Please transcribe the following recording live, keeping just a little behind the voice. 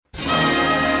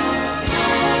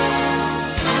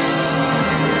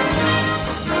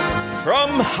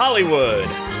Hollywood.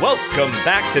 Welcome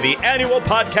back to the annual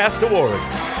Podcast Awards.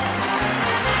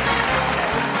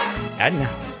 And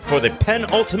now, for the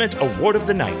penultimate award of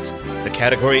the night, the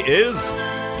category is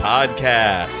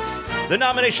Podcasts. The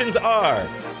nominations are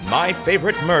My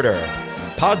Favorite Murder,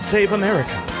 Pod Save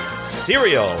America,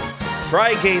 Serial,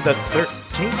 Friday the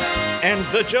 13th, and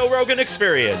The Joe Rogan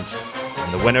Experience.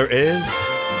 And the winner is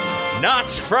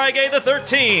not Friday the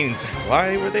 13th.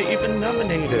 Why were they even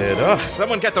nominated? Oh,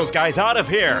 someone get those guys out of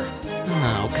here.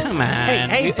 Oh, come on.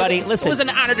 Hey, buddy, listen. It was an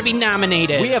honor to be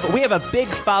nominated. We have a big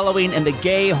following in the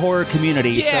gay horror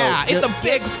community. Yeah, so it's a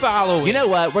big following. You know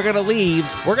what? We're going to leave.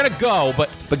 We're going to go, but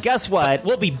guess what?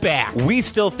 We'll be back. We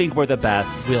still think we're the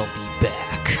best. We'll be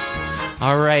back.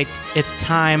 All right, it's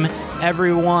time,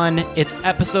 everyone. It's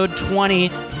episode 20.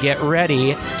 Get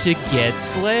ready to get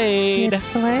slayed. Get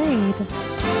slayed.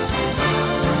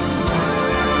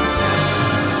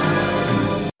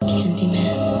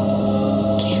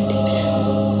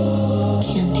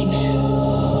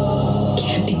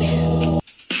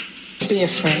 Be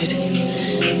afraid.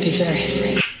 Be very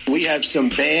afraid. We have some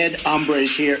bad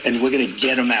hombres here, and we're going to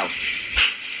get them out.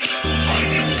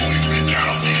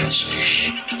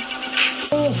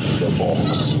 The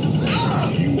box.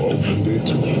 You opened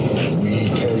it. We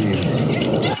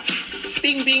came.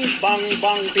 Bing, bing, bong,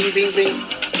 bong, bing, bing, bing.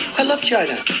 I love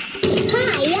China.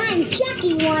 Hi, I'm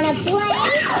Chucky. Wanna play?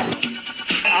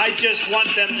 I just want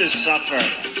them to suffer.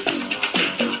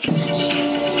 Look what you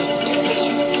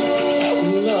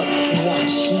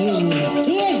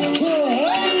did to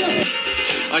him.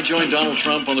 I joined Donald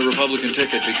Trump on the Republican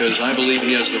ticket because I believe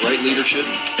he has the right leadership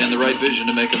and the right vision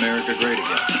to make America great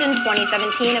again. In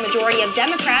 2017, a majority of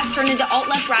Democrats turned into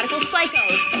alt-left radical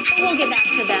psychos, but we'll get back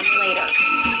to them later.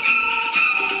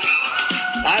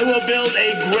 I will build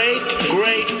a great,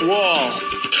 great wall.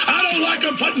 I don't like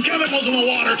them putting chemicals in the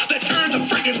water that turn the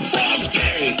freaking frogs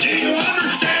gay. Do you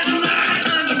understand that?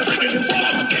 Turn the freaking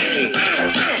frogs gay.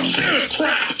 Serious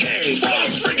crap gay.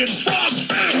 Frogs, freaking frogs.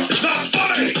 It's not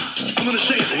funny. I'm going to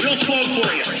say it real slow for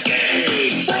you. Gay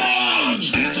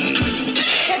frogs.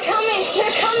 They're coming.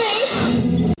 They're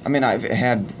coming. I mean, I've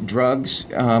had drugs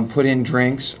put in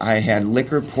drinks. I had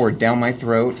liquor poured down my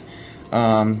throat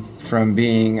from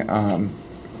being...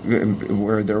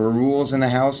 where there were rules in the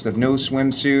house of no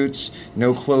swimsuits,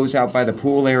 no clothes out by the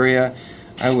pool area.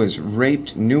 I was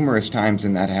raped numerous times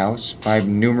in that house by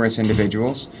numerous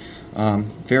individuals,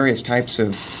 various types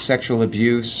of sexual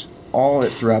abuse, all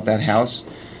throughout that house.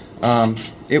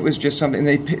 It was just something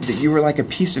you were like a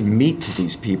piece of meat to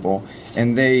these people,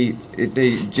 and they'd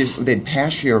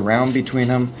pass you around between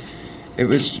them. It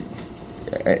was,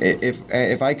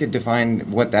 if I could define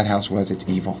what that house was, it's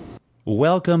evil.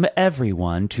 Welcome,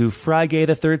 everyone, to Friday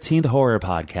the 13th Horror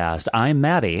Podcast. I'm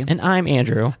Maddie. And I'm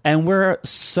Andrew. And we're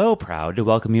so proud to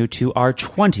welcome you to our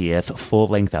 20th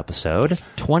full-length episode.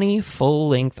 20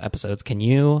 full-length episodes. Can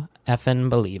you effing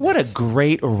believe What it? a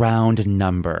great round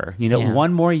number. You know,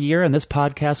 one more year and this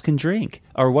podcast can drink.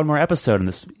 Or one more episode and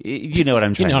this... You know what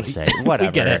I'm trying to say. Whatever.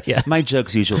 We get it, yeah. My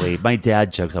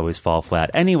dad jokes always fall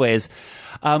flat. Anyways...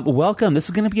 welcome. This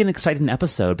is going to be an exciting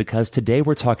episode because today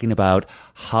we're talking about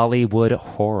Hollywood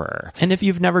horror. And if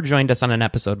you've never joined us on an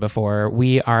episode before,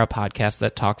 we are a podcast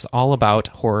that talks all about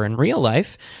horror in real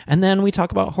life, and then we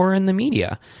talk about horror in the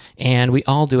media. And we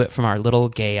all do it from our little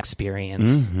gay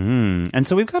experience. Mm-hmm. And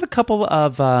so we've got a couple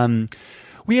of...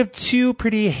 we have two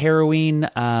pretty harrowing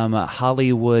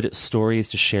Hollywood stories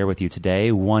to share with you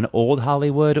today. One old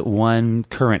Hollywood, one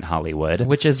current Hollywood.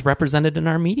 Which is represented in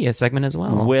our media segment as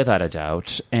well. Without a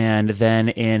doubt. And then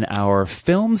in our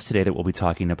films today that we'll be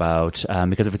talking about,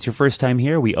 because if it's your first time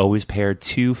here, we always pair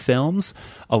two films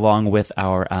along with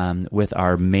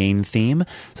our main theme.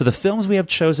 So the films we have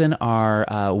chosen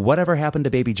are Whatever Happened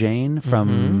to Baby Jane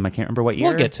from, I can't remember what year.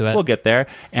 We'll get to it. We'll get there.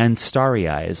 And Starry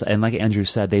Eyes. And like Andrew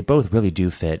said, they both really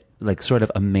do fit like sort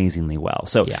of amazingly well.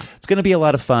 So it's going to be a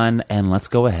lot of fun, and let's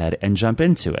go ahead and jump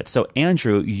into it. So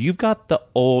Andrew, you've got the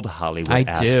old Hollywood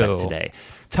aspect today.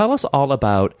 Tell us all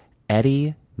about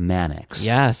EDDIE MANNIX.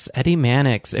 Yes, EDDIE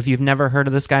MANNIX. If you've never heard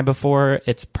of this guy before,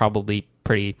 it's probably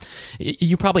pretty...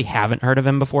 You probably haven't heard of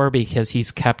him before because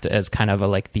he's kept as kind of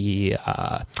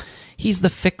he's the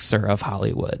fixer of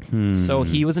Hollywood. So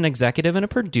he was an executive and a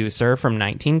producer from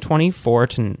 1924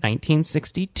 to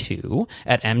 1962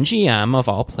 at MGM, of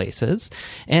all places.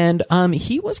 And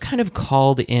he was kind of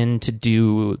called in to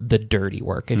do the dirty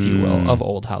work, if you will, of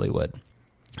old Hollywood.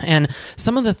 And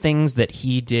some of the things that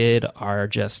he did are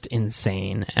just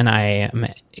insane, and I am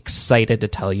excited to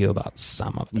tell you about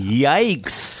some of them.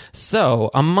 Yikes!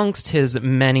 So, amongst his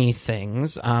many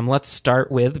things, let's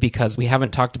start with, because we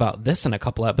haven't talked about this in a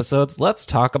couple episodes, let's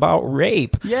talk about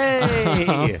rape.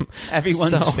 Yay!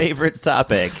 Everyone's favorite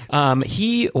topic.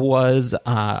 He was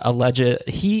alleged.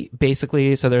 He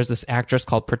basically, so there's this actress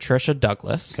called Patricia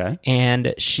Douglas,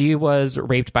 and she was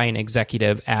raped by an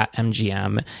executive at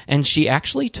MGM, and she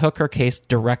actually took her case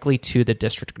directly to the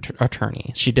district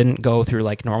attorney. She didn't go through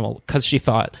like normal, because she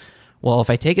thought, well,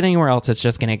 if I take it anywhere else, it's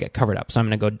just going to get covered up. So I'm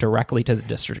going to go directly to the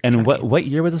district attorney. And what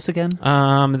year was this again?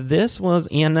 This was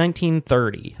in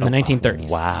 1930, in the 1930s.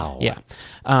 Wow. Yeah.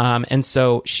 And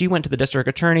so she went to the district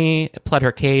attorney, pled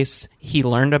her case. He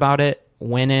learned about it,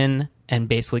 went in, and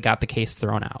basically got the case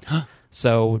thrown out.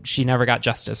 So she never got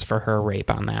justice for her rape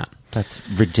on that. That's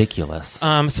ridiculous.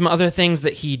 Some other things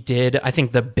that he did, I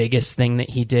think the biggest thing that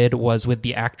he did was with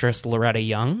the actress Loretta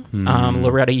Young.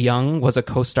 Loretta Young was a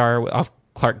co-star of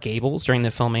Clark Gables during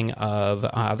the filming of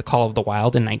The Call of the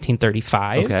Wild in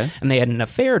 1935. Okay. And they had an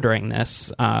affair during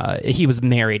this. He was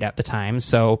married at the time,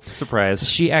 so... Surprise.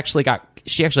 She actually got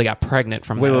pregnant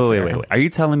from that affair. Wait. Are you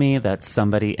telling me that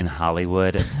somebody in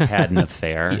Hollywood had an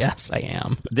affair? Yes, I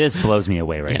am. This blows me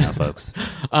away right now, folks.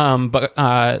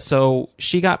 So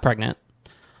she got pregnant.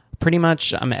 Pretty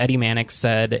much, EDDIE MANNIX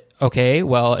said, okay,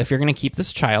 well, if you're going to keep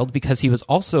this child, because he was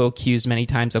also accused many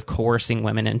times of coercing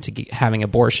women into having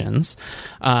abortions,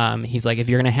 he's like, if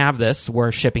you're going to have this,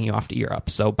 we're shipping you off to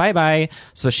Europe. So bye-bye.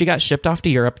 So she got shipped off to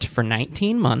Europe for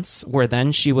 19 months, where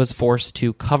then she was forced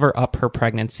to cover up her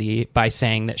pregnancy by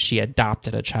saying that she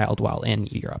adopted a child while in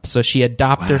Europe. So she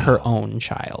adopted her own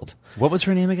child. What was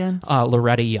her name again?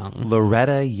 Loretta Young.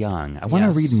 Loretta Young. I want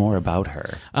to read more about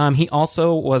her. He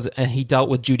also he dealt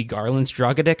with Judy Garland's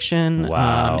drug addiction.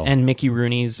 Wow. And Mickey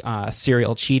Rooney's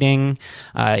serial cheating.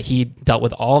 He dealt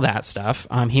with all that stuff.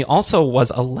 He also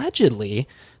was allegedly,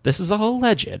 this is all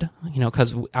alleged,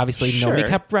 because obviously nobody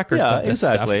kept records of this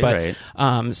stuff. But,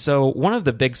 right. So one of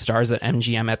the big stars at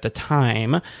MGM at the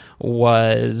time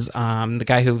was the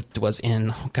guy who was in,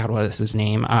 what is his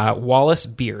name? Wallace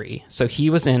Beery. So he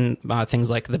was in things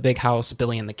like The Big House,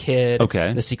 Billy and the Kid,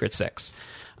 The Secret Six.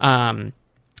 And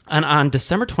on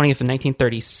December 20th of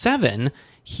 1937,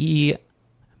 he,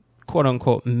 quote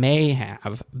unquote, may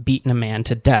have beaten a man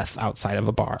to death outside of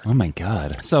a bar. Oh my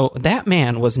God. So that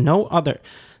man was no other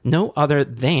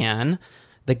than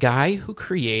the guy who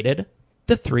created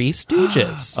the Three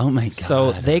Stooges. Oh my God.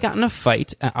 So they got in a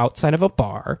fight outside of a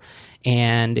bar,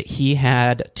 and he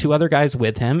had two other guys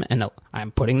with him, and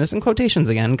I'm putting this in quotations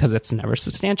again because it's never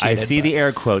substantiated. I see the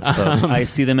air quotes, folks. I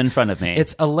see them in front of me.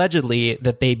 It's allegedly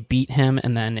that they beat him,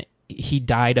 and then he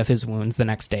died of his wounds the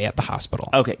next day at the hospital.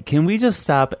 Okay, can we just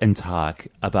stop and talk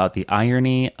about the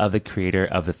irony of the creator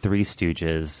of the Three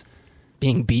Stooges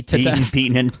being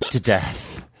beaten to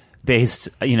death? Based,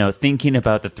 thinking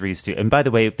about the Three Stooges. And by the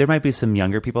way, there might be some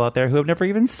younger people out there who have never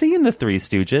even seen the Three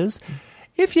Stooges.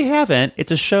 If you haven't,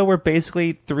 it's a show where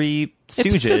basically three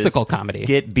Stooges it's physical comedy.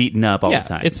 Get beaten up all the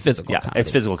time. It's physical comedy. It's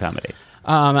physical comedy.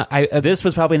 This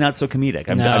was probably not so comedic.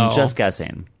 I'm just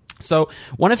guessing. So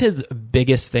one of his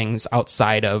biggest things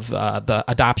outside of the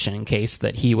adoption case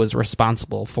that he was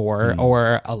responsible for,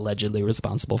 or allegedly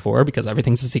responsible for, because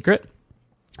everything's a secret.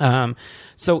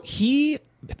 So he...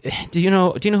 Do you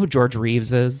know who George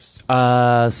Reeves is?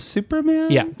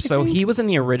 Superman? Yeah. So he was in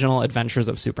the original Adventures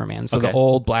of Superman. So the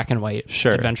old black and white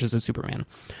Adventures of Superman.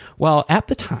 Well, at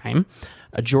the time,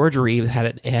 George Reeves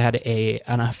had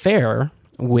an affair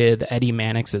with EDDIE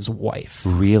MANNIX's wife.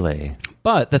 Really?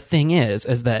 But the thing is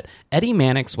that EDDIE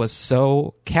MANNIX was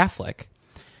so Catholic,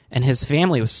 and his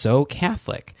family was so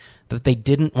Catholic, that they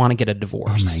didn't want to get a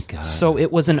divorce. Oh my God. So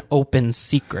it was an open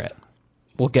secret.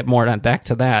 We'll get more back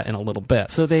to that in a little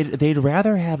bit. So they'd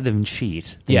rather have them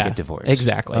cheat than get divorced.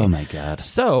 Exactly. Oh my God.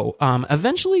 So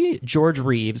eventually George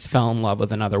Reeves fell in love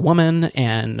with another woman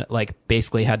and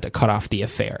basically had to cut off the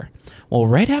affair. Well,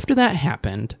 right after that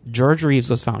happened, George Reeves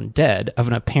was found dead of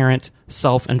an apparent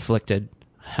self-inflicted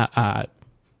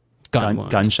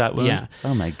gunshot wound? Yeah.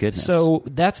 Oh my goodness. So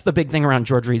that's the big thing around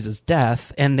George Reeves'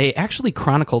 death, and they actually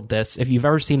chronicled this. If you've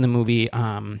ever seen the movie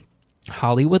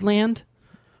Hollywoodland,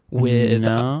 with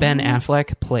Ben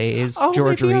Affleck plays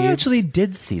George Reeves. I actually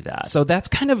did see that. So that's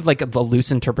kind of like the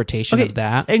loose interpretation of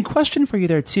that. And question for you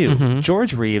there too.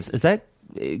 George Reeves, is that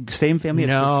same family as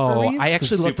Christopher Reeves? I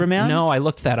actually Superman? I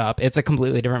looked that up. It's a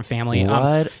completely different family.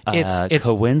 What it's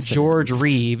coincidence. George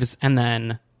Reeves and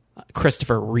then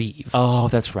Christopher Reeve. Oh,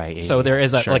 that's right. So there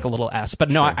is a little S. But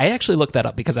no, I actually looked that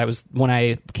up because when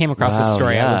I came across this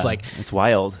story, I was like, it's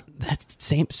wild. that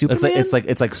same Superman?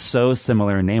 It's like so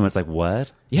similar in name. It's like,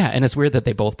 what? Yeah, and it's weird that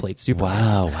they both played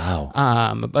Superman.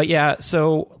 Wow. But yeah,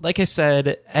 so like I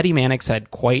said, Eddie Mannix had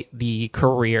quite the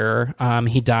career.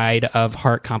 He died of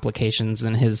heart complications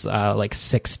in his like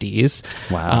 60s.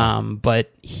 Wow.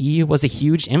 But he was a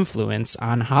huge influence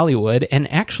on Hollywood and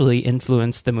actually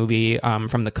influenced the movie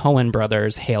from the Coen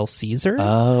brothers, Hail Caesar.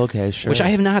 Oh, okay, sure. Which I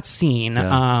have not seen.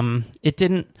 Yeah. It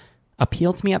didn't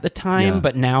appeal to me at the time,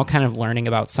 but now kind of learning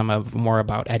about more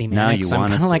about Eddie Mannix, I'm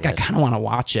kind of like, I kind of want to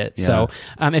watch it. Yeah. So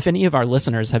if any of our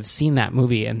listeners have seen that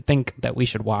movie and think that we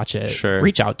should watch it,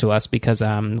 reach out to us because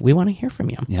we want to hear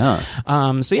from you.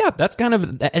 Yeah. So yeah, that's kind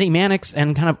of Eddie Mannix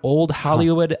and kind of old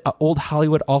Hollywood. Old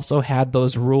Hollywood also had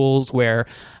those rules where,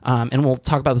 and we'll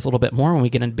talk about this a little bit more when we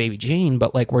get into Baby Jane,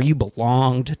 but like where you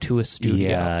belonged to a studio.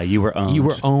 Yeah, you were owned. You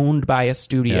were owned by a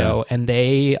studio, and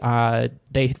they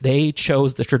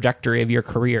chose the trajectory of your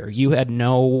career. You had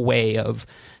no way of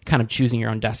kind of choosing your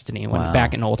own destiny when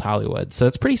back in old Hollywood. So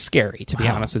it's pretty scary, to be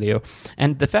honest with you.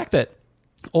 And the fact that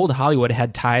old Hollywood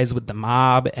had ties with the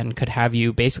mob and could have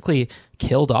you basically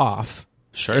killed off.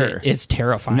 Sure. It's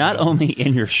terrifying. Not only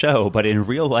in your show, but in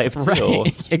real life, too.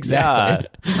 Right. Exactly.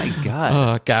 Yeah. My God.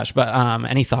 Oh, gosh. But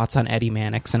any thoughts on Eddie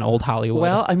Mannix and old Hollywood?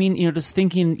 Well, I mean, just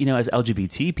thinking, as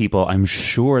LGBT people, I'm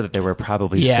sure that there were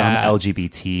probably some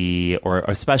LGBT or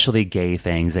especially gay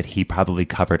things that he probably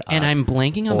covered up. And I'm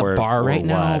blanking on the bar right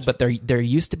now, but there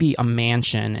used to be a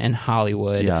mansion in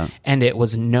Hollywood, and it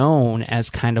was known as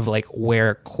kind of like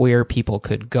where queer people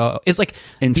could go. It's like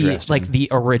the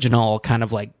original kind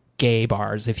of like gay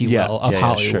bars, if you will, of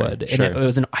Hollywood. Sure. And it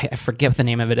was I forget what the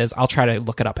name of it is. I'll try to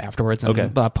look it up afterwards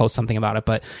and post something about it.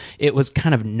 But it was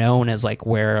kind of known as like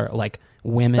where like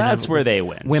women. That's where they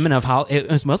went. Women of Hollywood.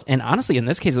 It was most, and honestly, in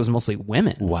this case, it was mostly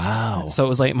women. Wow. So it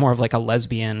was like more of like a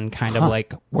lesbian kind of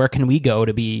like, where can we go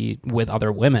to be with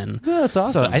other women? Yeah, that's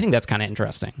awesome. So I think that's kind of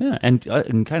interesting. Yeah, and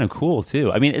kind of cool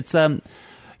too. I mean, it's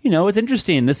it's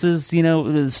interesting. This is,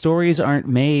 the stories aren't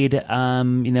made,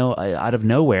 out of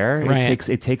nowhere. Right.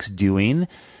 It takes doing.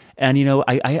 And,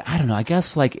 I don't know, I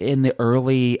guess like in the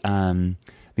early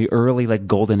like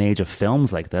golden age of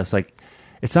films like this, like,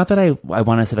 it's not that I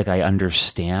want to say like I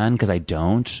understand, because I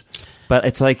don't, but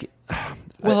it's like,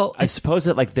 well, I suppose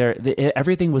that like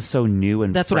everything was so new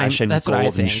and fresh and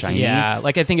gold and shiny. Yeah,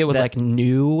 like I think it was like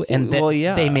new, and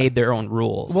they made their own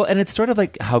rules. Well, and it's sort of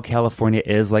like how California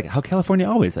is, like how California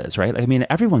always is, right? I mean,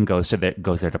 everyone goes there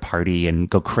to party and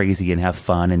go crazy and have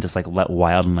fun and just like let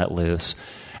wild and let loose,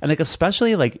 and like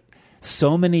especially like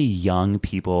so many young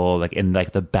people like in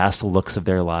like the best looks of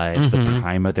their lives, the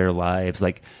prime of their lives,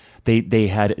 like they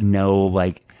had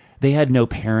no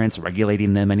parents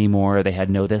regulating them anymore. They had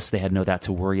no this, they had no that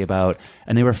to worry about.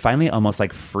 And they were finally almost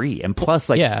like free. And plus,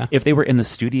 like, if they were in the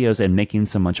studios and making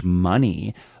so much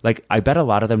money, like, I bet a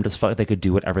lot of them just felt like they could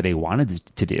do whatever they wanted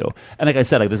to do. And like I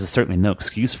said, like, this is certainly no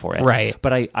excuse for it. Right.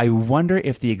 But I wonder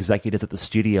if the executives at the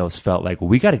studios felt like,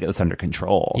 we got to get this under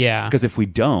control. Yeah. Because if we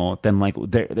don't, then like,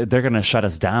 they're going to shut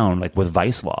us down, like with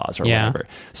vice laws or whatever.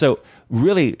 So,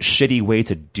 really shitty way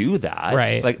to do that.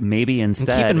 Right. Like maybe instead.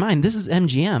 And keep in mind, this is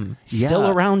MGM. Still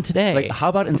around today. Like, how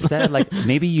about instead, like,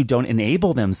 maybe you don't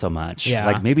enable them so much. Yeah.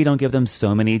 Like, maybe don't give them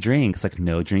so many drinks. Like,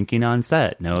 no drinking on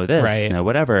set. No this. No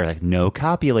whatever. Like, no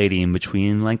copulating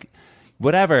between, like,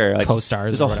 whatever. Like,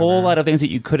 co-stars. There's a whole lot of things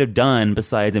that you could have done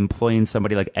besides employing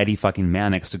somebody like Eddie fucking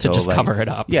Mannix to go just like, cover it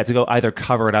up. Yeah, to go either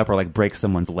cover it up or like break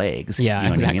someone's legs. Yeah, you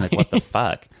know exactly. what I mean? Like, what the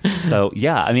fuck? So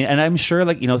yeah, I mean, and I'm sure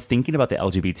like, thinking about the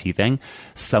LGBT thing,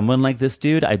 someone like this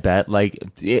dude, I bet like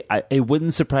it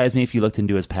wouldn't surprise me if you looked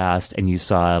into his past and you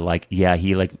saw like, yeah,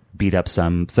 he like beat up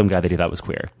some guy that he thought was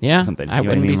queer. Yeah, something. I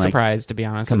wouldn't be surprised, to be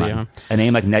honest with you. A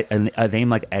name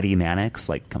like Eddie Mannix,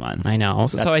 like, come on. I know.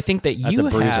 So I think that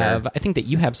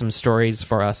you have some stories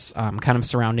for us, kind of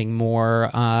surrounding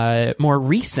more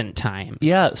recent times.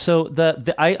 Yeah. So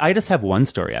I just have one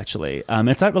story actually.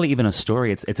 It's not really even a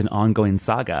story. It's an ongoing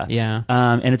saga. Yeah.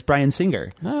 And it's Bryan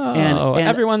Singer. Oh, and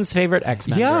everyone's favorite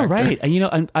X-Men. Yeah, director. right.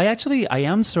 And I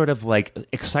am sort of like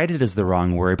excited is the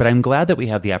wrong word, but I'm glad that we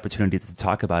have the opportunity to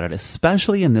talk about it,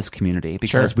 especially in this community,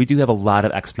 because we do have a lot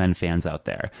of X-Men fans out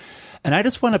there. And I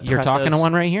just want to You're talking to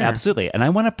one right here. Absolutely. And I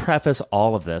want to preface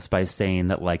all of this by saying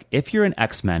that, like, if you're an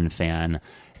X-Men fan,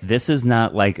 this is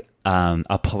not like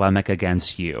a polemic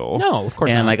against you. No, of course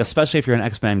not. And like, especially if you're an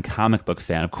X-Men comic book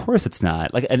fan, of course it's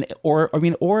not. Like,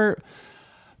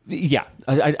 yeah,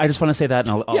 I just want to say that,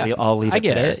 and I'll leave it. I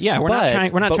get there. it. Yeah, we're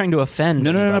not trying to offend.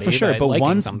 No, for sure.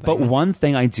 But one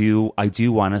thing I do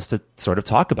want us to sort of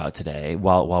talk about today,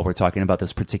 while we're talking about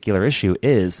this particular issue,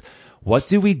 is what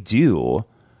do we do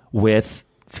with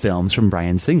films from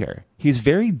Bryan Singer? he's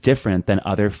very different than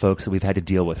other folks that we've had to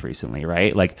deal with recently,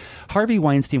 right? Like Harvey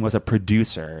Weinstein was a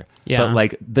producer, but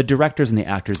like the directors and the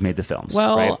actors made the films.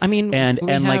 Well, right? I mean, and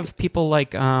we have like people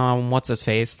like what's his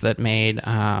face that made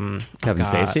Kevin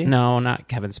Spacey? No, not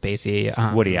Kevin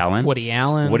Spacey. Woody Allen. Woody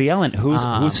Allen,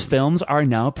 whose films are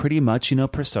now pretty much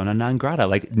persona non grata.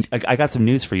 Like I got some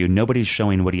news for you. Nobody's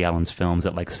showing Woody Allen's films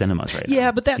at like cinemas right now.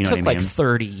 Yeah, but that you know took what I mean? like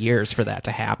 30 years for that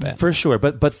to happen. For sure,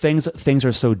 but things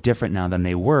are so different now than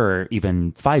they were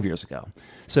even 5 years ago.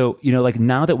 So, like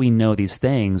now that we know these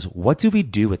things, what do we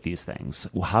do with these things?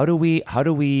 How do we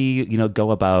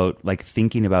go about like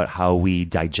thinking about how we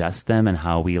digest them and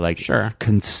how we like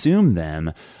consume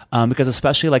them? Because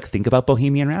especially like think about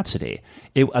Bohemian Rhapsody.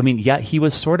 He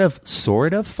was sort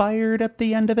of fired at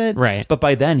the end of it, right? But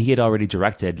by then he had already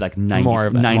directed like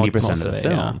 90% of the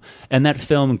film, yeah. And that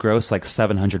film grossed like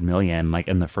 $700 million, like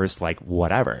in the first like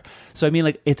whatever. So I mean,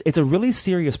 like it's a really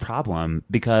serious problem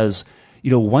because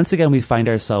once again we find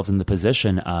ourselves in the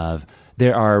position of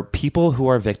there are people who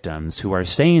are victims who are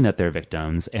saying that they're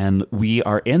victims, and we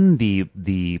are in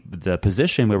the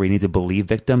position where we need to believe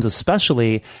victims,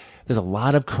 especially. There's a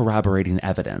lot of corroborating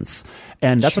evidence.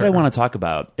 And that's what I want to talk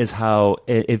about is how,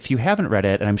 if you haven't read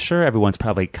it, and I'm sure everyone's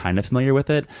probably kind of familiar with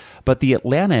it, but The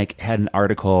Atlantic had an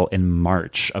article in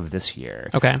March of this year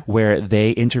where they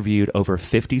interviewed over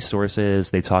 50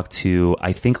 sources. They talked to,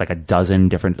 I think, like a dozen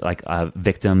different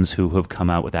victims who have come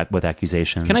out with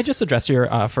accusations. Can I just address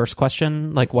your first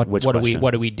question? Like what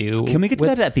do we do? Can we get to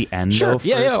that at the end though first?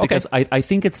 Yeah, okay. Because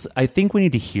I think we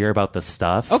need to hear about the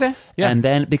stuff. Okay. Yeah. And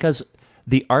then because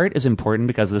the art is important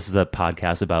because this is a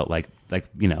podcast about like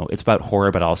it's about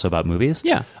horror but also about movies.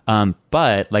 Yeah.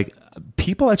 But like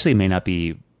people actually may not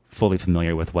be fully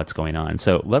familiar with what's going on.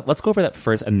 So let's go over that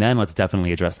first, and then let's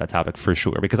definitely address that topic for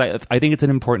sure, because I think it's an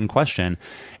important question,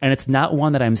 and it's not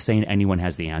one that I'm saying anyone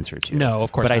has the answer to. No,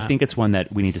 of course but not. I think it's one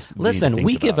that we need to listen.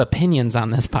 We give opinions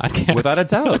on this podcast without a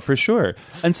doubt, for sure.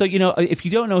 And so if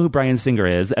you don't know who Bryan Singer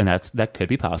is, and that could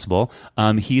be possible,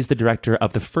 he's the director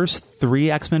of the first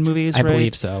 3 X-Men movies. I right?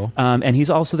 believe so. And he's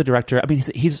also the director. I mean,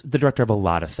 he's the director of a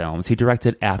lot of films. He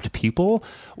directed Apt People,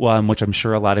 which I'm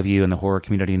sure a lot of you in the horror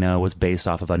community know was based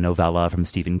off of a novella from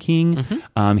Stephen King.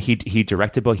 Mm-hmm. He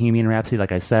directed Bohemian Rhapsody,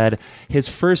 like I said. His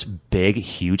first big,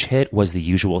 huge hit was The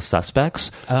Usual Suspects.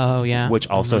 Oh, yeah. Which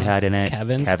also had in it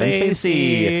Kevin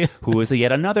Spacey, who was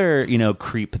yet another,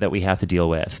 creep that we have to deal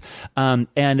with.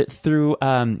 And through,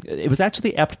 it was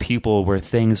actually Apt People where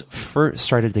things first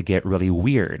started to get really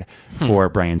weird for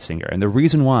Bryan Singer. And the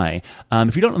reason why,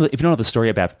 if you don't know the story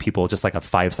about People, just like a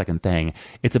 5-second thing,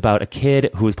 it's about a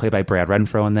kid who is played by Brad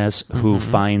Renfro in this, who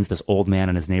finds this old man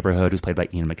in his neighborhood who's played by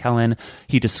Ian McKellen.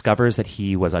 He discovers that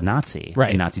he was a Nazi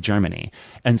in Nazi Germany.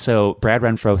 And so Brad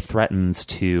Renfro threatens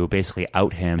to basically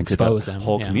out him Expose to the him,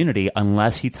 whole community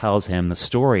unless he tells him the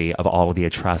story of all of the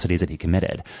atrocities that he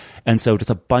committed. And so just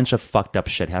a bunch of fucked up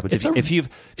shit happens. It's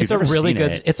a really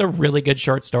good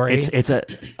short story.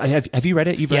 Have you read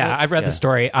it? You've read it? I've read the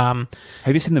story. Have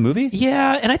you seen the movie?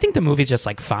 Yeah, and I think the movie's just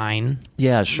like fine.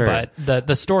 Yeah, sure. But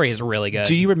the story is really good.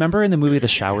 Do you remember in the movie the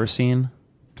shower scene?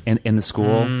 In the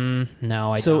school?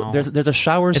 No, I don't. So there's a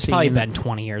shower scene. It's probably been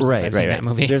 20 years since I've seen that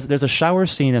movie. There's a shower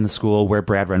scene in the school where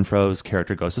Brad Renfro's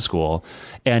character goes to school,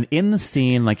 and in the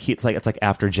scene, it's like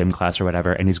after gym class or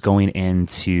whatever, and he's going in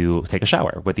to take a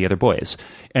shower with the other boys,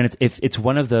 and it's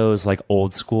one of those like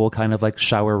old school kind of like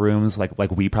shower rooms, like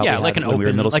we probably had like an when we were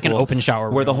in middle school, an open shower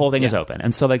room where the whole thing is open,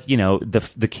 and so like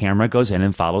the camera goes in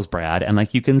and follows Brad, and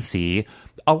like you can see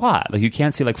a lot. Like you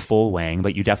can't see like full wang,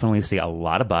 but you definitely see a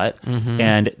lot of butt.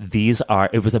 And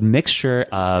it was a mixture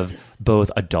of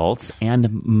both adults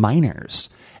and minors.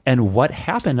 And what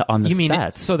happened on the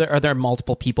sets? So are there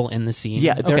multiple people in the scene?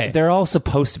 Yeah, they're all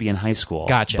supposed to be in high school.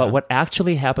 Gotcha. But what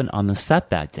actually happened on the set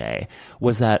that day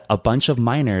was that a bunch of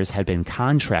minors had been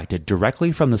contracted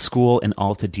directly from the school in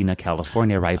Altadena,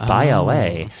 California, right by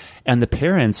LA. And the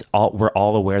parents were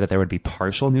all aware that there would be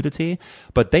partial nudity,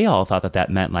 but they all thought that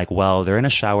meant like, well, they're in a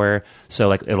shower, so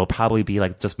like it'll probably be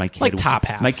like just my kid, like top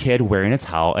half, my kid wearing a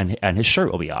towel, and his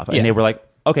shirt will be off. And they were like,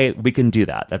 okay, we can do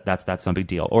that. That's no big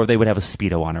deal. Or they would have a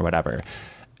Speedo on or whatever.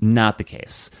 Not the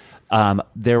case.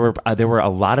 There were a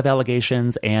lot of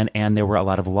allegations and there were a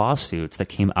lot of lawsuits that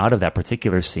came out of that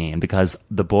particular scene because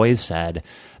the boys said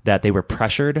that they were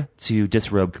pressured to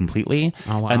disrobe completely.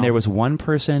 Oh, wow. And there was one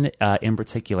person in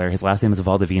particular, his last name is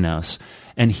Valdivinos,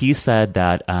 and he said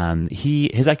that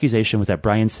his accusation was that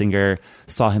Bryan Singer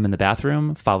saw him in the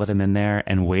bathroom, followed him in there,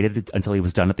 and waited until he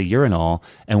was done at the urinal.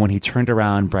 And when he turned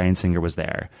around, Bryan Singer was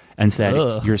there and said,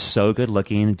 Ugh. "You're so good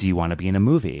looking. Do you want to be in a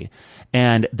movie?"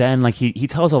 And then like he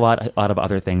tells a lot of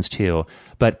other things too.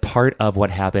 But part of what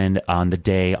happened on the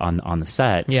day on the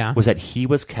set was that he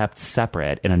was kept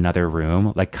separate in another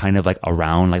room, like kind of like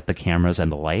around like the cameras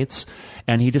and the lights.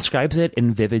 And he describes it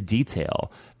in vivid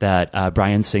detail that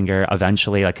Bryan Singer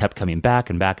eventually like kept coming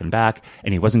back and back and back,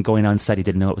 and he wasn't going on set. He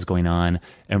didn't know what was going on.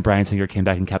 And Bryan Singer came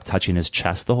back and kept touching his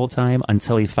chest the whole time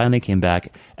until he finally came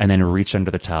back and then reached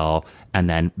under the towel and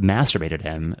then masturbated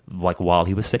him like while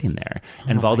he was sitting there.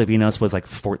 And Valdivinos was like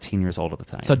 14 years old at the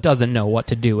time. So doesn't know what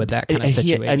to do with that kind of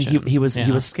situation. He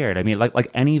was scared. I mean, like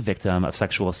any victim of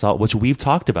sexual assault, which we've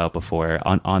talked about before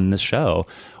on the show,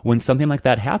 when something like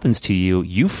that happens to you,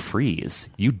 you freeze.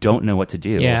 You don't know what to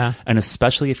do. Yeah. And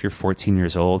especially if you're 14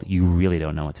 years old, you really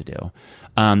don't know what to do.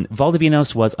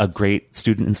 Valdivinos was a great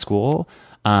student in school.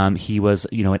 He was,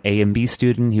 an A and B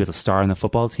student. He was a star on the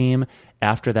football team.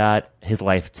 After that, his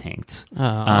life tanked.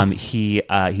 He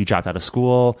dropped out of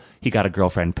school. He got a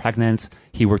girlfriend pregnant.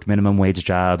 He worked minimum wage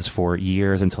jobs for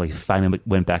years until he finally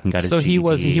went back and got his GED.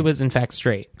 So he was in fact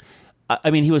straight. I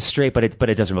mean, he was straight, but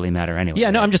it doesn't really matter anyway.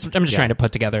 Yeah, no, I'm just trying to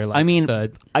put together. Like, I mean,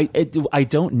 I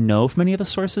don't know from any of the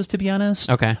sources, to be honest.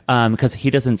 Okay, because he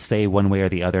doesn't say one way or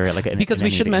the other. Like, because we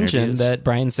should mention that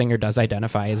Bryan Singer does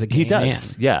identify as a gay man. He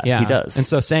does. Yeah, he does. And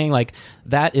so saying like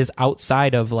that is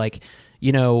outside of like,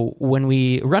 when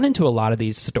we run into a lot of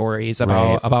these stories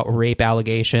about rape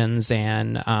allegations,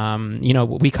 and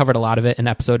we covered a lot of it in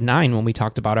episode 9 when we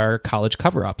talked about our college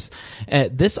cover-ups.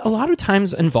 This a lot of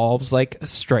times involves like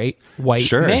straight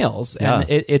white males, and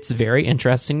it's very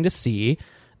interesting to see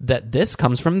that this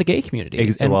comes from the gay community.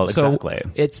 Exactly.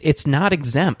 It's not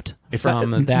exempt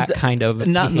from that kind of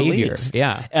behavior.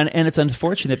 Yeah. And it's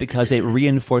unfortunate because it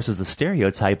reinforces the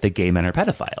stereotype that gay men are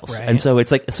pedophiles. Right. And so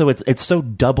it's so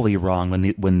doubly wrong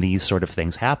when these sort of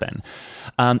things happen.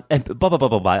 And blah, blah, blah,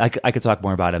 blah, blah. I could talk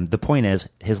more about him. The point is,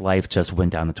 his life just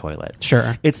went down the toilet.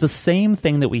 Sure. It's the same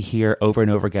thing that we hear over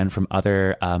and over again from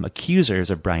other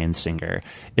accusers of Bryan Singer,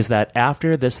 is that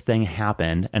after this thing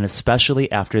happened, and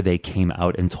especially after they came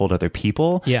out and told other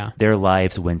people, their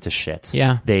lives went to shit.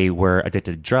 Yeah. They were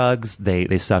addicted to drugs.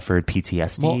 They suffered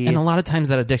PTSD. Well, and a lot of times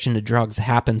that addiction to drugs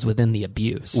happens within the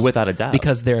abuse. Without a doubt.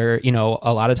 Because they're,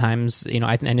 a lot of times,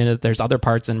 I know that there's other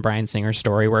parts in Bryan Singer's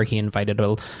story where he invited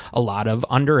a lot of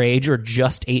underage or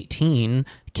just 18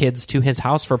 kids to his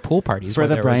house for pool parties. For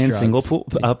the Bryan Singer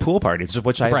pool parties,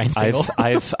 which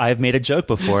I've made a joke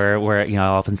before where, I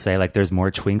often say like there's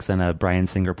more twinks than a Bryan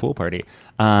Singer pool party.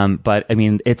 But I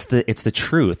mean, it's the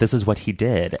truth. This is what he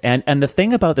did. And the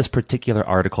thing about this particular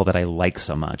article that I like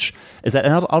so much is that,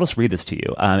 and I'll just read this to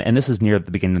you. And this is near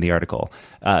the beginning of the article,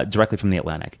 directly from The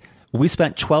Atlantic. We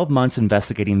spent 12 months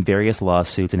investigating various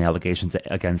lawsuits and allegations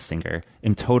against Singer.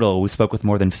 In total, we spoke with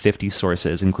more than 50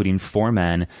 sources, including 4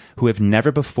 men who have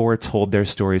never before told their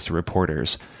stories to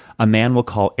reporters. A man we'll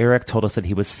call Eric told us that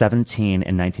he was 17 in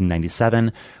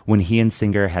 1997 when he and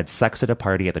Singer had sex at a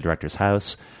party at the director's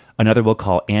house. Another we'll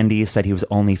call Andy said he was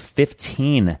only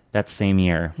 15 that same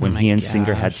year when he and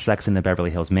Singer had sex in the Beverly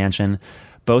Hills mansion.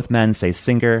 Both men say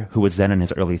Singer, who was then in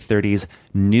his early 30s,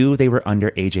 knew they were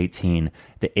under age 18,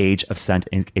 the age of consent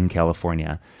in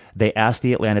California. They asked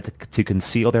The Atlantic to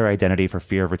conceal their identity for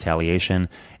fear of retaliation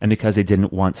and because they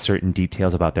didn't want certain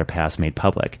details about their past made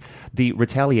public. The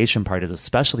retaliation part is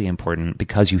especially important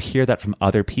because you hear that from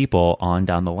other people on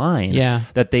down the line,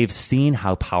 that they've seen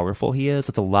how powerful he is.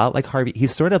 It's a lot like Harvey.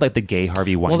 He's sort of like the gay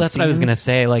Harvey Weinstein. Well, that's what I was going to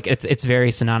say. Like it's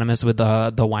very synonymous with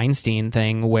the Weinstein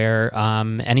thing where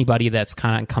anybody that's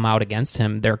kind of come out against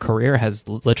him, their career has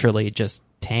literally just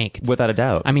tanked. Without a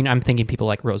doubt. I mean, I'm thinking people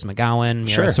like Rose McGowan,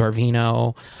 Mira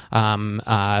Sorvino,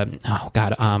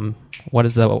 what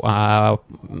is the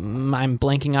I'm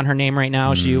blanking on her name right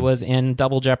now. She was in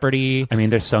Double Jeopardy. I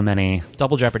mean, there's so many.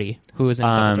 Double Jeopardy. Who was in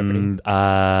Double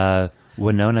Jeopardy?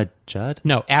 Winona Judd?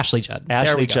 No, Ashley Judd.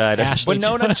 Ashley Judd.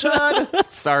 Winona Judd.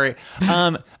 Sorry.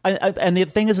 And the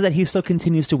thing is that he still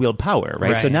continues to wield power,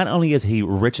 right? So not only is he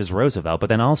rich as Roosevelt, but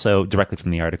then also, directly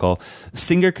from the article,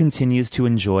 Singer continues to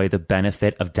enjoy the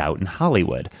benefit of doubt in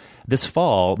Hollywood. This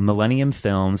fall, Millennium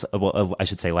Films, I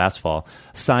should say last fall,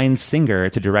 signed Singer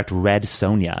to direct Red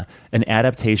Sonja, an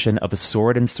adaptation of the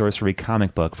sword and sorcery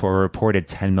comic book for a reported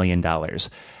 $10 million.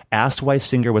 Asked why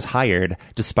Singer was hired,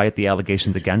 despite the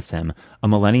allegations against him, a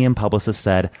Millennium publicist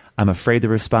said, "I'm afraid the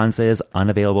response is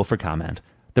unavailable for comment.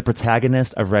 The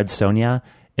protagonist of Red Sonja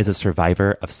is a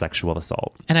survivor of sexual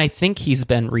assault. And I think he's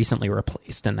been recently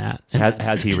replaced in that.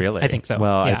 Has he really? I think so.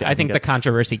 Well, yeah, I think the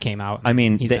controversy came out. I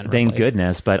mean, thank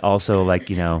goodness, but also like,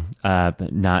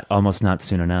 not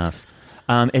soon enough.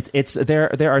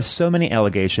 There are so many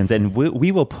allegations, and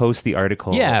we will post the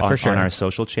article on our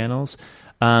social channels.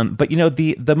 But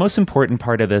the most important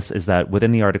part of this is that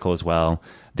within the article as well,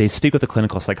 they speak with a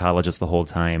clinical psychologist the whole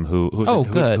time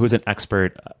who's an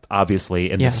expert, obviously,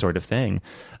 in this sort of thing.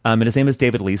 And his name is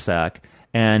David Lesak.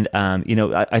 And,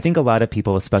 I think a lot of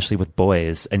people, especially with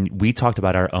boys, and we talked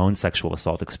about our own sexual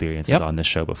assault experiences on this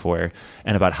show before,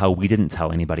 and about how we didn't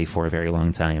tell anybody for a very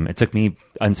long time. It took me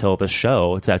until the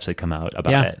show to actually come out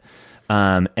about it.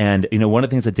 And one of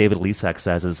the things that David Lesak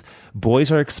says is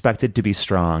boys are expected to be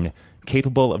strong,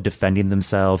 capable of defending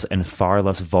themselves, and far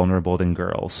less vulnerable than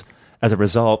girls. As a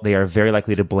result, they are very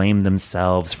likely to blame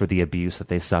themselves for the abuse that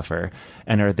they suffer,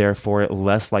 and are therefore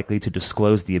less likely to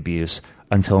disclose the abuse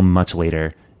until much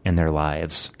later in their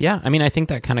lives. Yeah, I mean, I think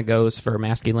that kind of goes for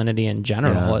masculinity in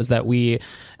general, is that we,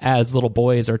 as little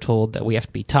boys, are told that we have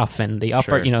to be tough and the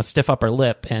upper, stiff upper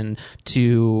lip, and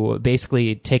to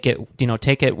basically take it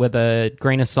with a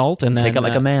grain of salt, and then take it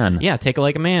like a man. Yeah, take it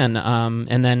like a man.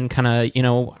 And then kind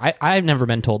of, I've never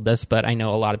been told this, but I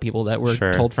know a lot of people that were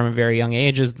told from a very young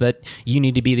age is that you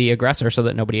need to be the aggressor so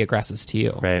that nobody aggresses to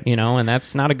you. Right. And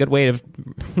that's not a good way of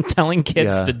telling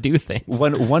kids to do things.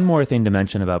 One more thing to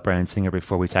mention about Bryan Singer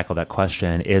before we tackle that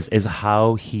question is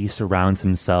how he surrounds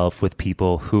himself with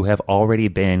people who have already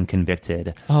been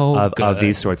convicted of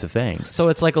these sorts of things. So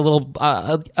it's like a little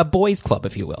a boys club,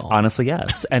 if you will. Honestly,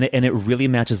 yes. And it really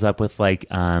matches up with like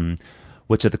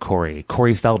which of the Corey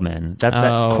Feldman.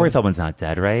 Corey Feldman's not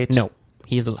dead, right? No.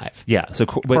 He's alive. Yeah, so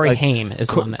Corey Haim is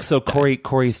the one that's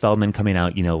Corey Feldman coming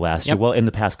out, last year. Well, in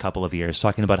the past couple of years,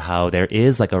 talking about how there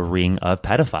is like a ring of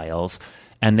pedophiles,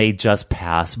 and they just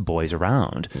pass boys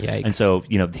around. Yikes. And so,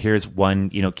 here's one,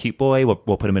 cute boy. We'll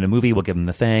put him in a movie. We'll give him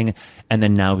the thing, and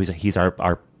then now he's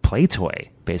our play toy,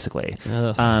 basically.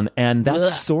 And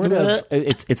that's sort of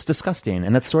it's disgusting,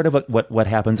 and that's sort of what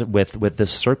happens with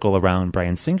this circle around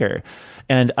Bryan Singer.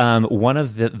 And one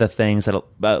of the things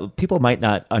that people might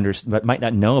not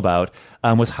know about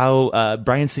was how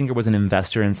Bryan Singer was an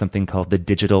investor in something called the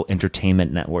Digital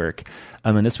Entertainment Network.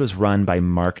 And this was run by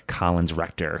Mark Collins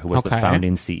Rector, who was the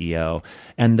founding CEO.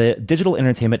 And the Digital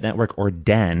Entertainment Network, or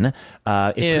DEN,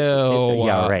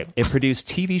 it produced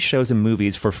TV shows and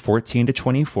movies for 14 to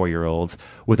 24-year-olds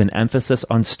with an emphasis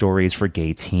on stories for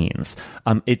gay teens.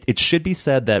 It should be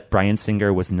said that Bryan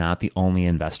Singer was not the only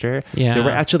investor. Yeah. There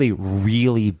were actually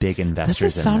really big investors in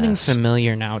this. This is sounding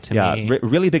familiar now to me. Yeah,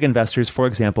 really big investors. For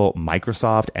example,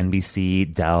 Microsoft,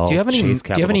 NBC, Dell, Chase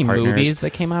Capital Partners. Movies that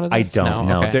came out of this? I don't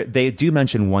know. Okay. They do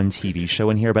mention one TV show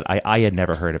in here, but I had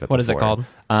never heard of it before. What is it called?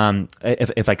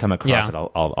 If I come across it,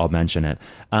 I'll mention it.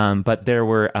 But there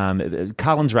were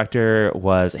Collins Rector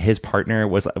his partner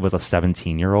was a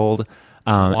 17-year-old,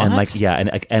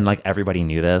 and like everybody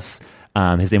knew this.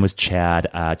 His name was Chad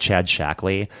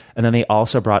Shackley, and then they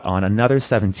also brought on another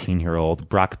 17-year-old,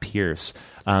 Brock Pierce,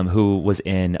 who was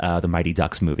in the Mighty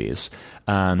Ducks movies.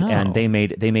 And they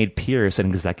made Pierce an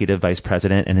executive vice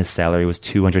president, and his salary was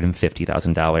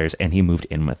 $250,000, and he moved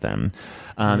in with them.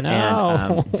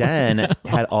 And Den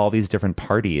had all these different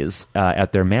parties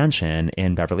at their mansion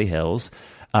in Beverly Hills.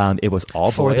 It was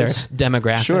all for boys. Their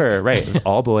demographic. Sure, right. It was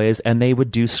all boys, and they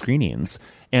would do screenings.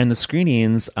 And the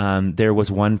screenings, there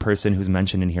was one person who's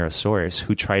mentioned in here, a source,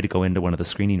 who tried to go into one of the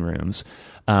screening rooms,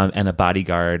 and a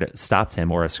bodyguard stopped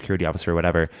him, or a security officer or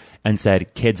whatever, and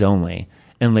said, "Kids only."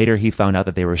 And later he found out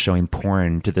that they were showing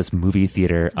porn to this movie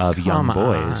theater of young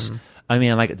boys. I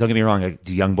mean, like, don't get me wrong. Like,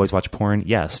 do young boys watch porn?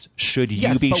 Yes. Should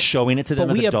you be showing it to them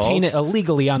as adults? But we obtain it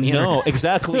illegally on the internet. No,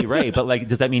 exactly right. But like,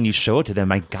 does that mean you show it to them?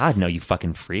 My God, no, you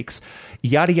fucking freaks.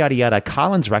 Yada, yada, yada.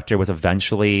 Collins Rector was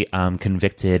eventually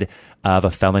convicted of a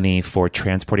felony for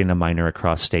transporting a minor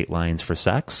across state lines for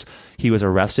sex. He was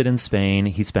arrested in Spain.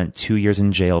 He spent 2 years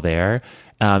in jail there.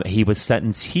 He was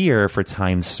sentenced here for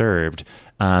time served.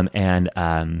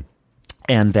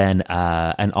 And then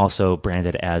also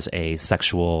branded as a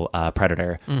sexual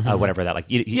predator, whatever that, like,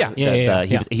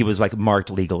 he was like marked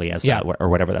legally as that, or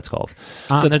whatever that's called.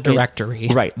 On the directory.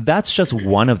 Right. That's just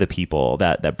one of the people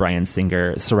that Bryan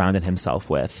Singer surrounded himself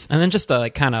with. And then just to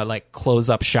kind of close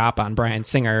up shop on Bryan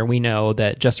Singer, we know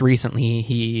that just recently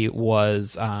he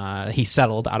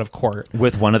settled out of court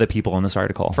with one of the people in this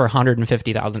article for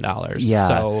 $150,000. Yeah.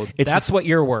 So that's what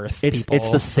you're worth. It's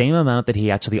the same amount that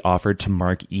he actually offered to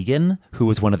Mark Egan, who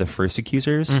was one of the first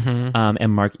accusers,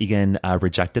 and Mark Egan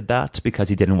rejected that because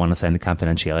he didn't want to sign the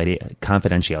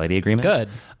confidentiality agreement. Good.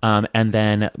 And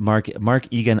then Mark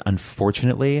Egan,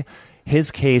 unfortunately,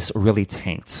 his case really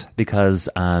tanked because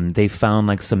they found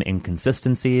like some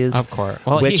inconsistencies. Of course.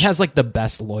 Well, he has like the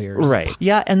best lawyers. Right.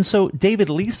 Yeah. And so David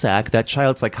Lisak, that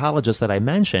child psychologist that I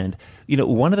mentioned,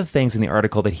 one of the things in the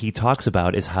article that he talks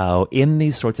about is how in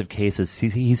these sorts of cases,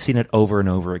 he's seen it over and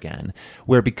over again,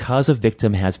 where because a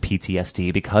victim has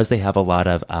PTSD, because they have a lot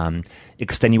of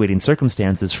extenuating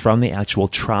circumstances from the actual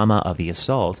trauma of the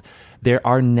assault, there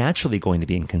are naturally going to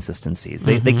be inconsistencies.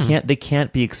 They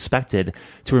can't be expected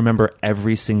to remember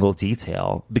every single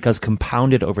detail because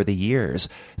compounded over the years,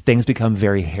 things become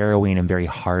very harrowing and very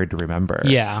hard to remember.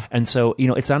 Yeah. And so,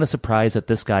 it's not a surprise that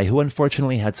this guy, who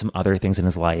unfortunately had some other things in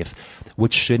his life,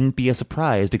 which shouldn't be a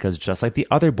surprise because just like the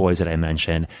other boys that I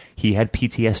mentioned, he had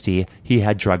PTSD, he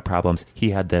had drug problems,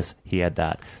 he had this, he had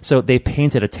that. So they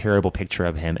painted a terrible picture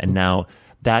of him, and now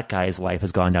that guy's life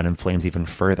has gone down in flames even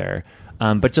further.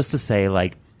 But just to say,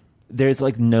 like, there's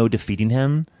like no defeating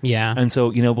him. Yeah. And so,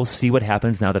 we'll see what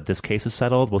happens now that this case is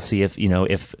settled. We'll see if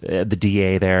the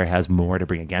DA there has more to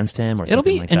bring against him or something like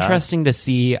that. It'll be interesting to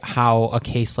see how a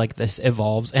case like this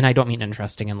evolves. And I don't mean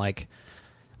interesting in like,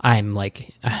 I'm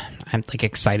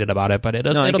excited about it, but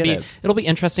it'll be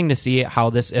interesting to see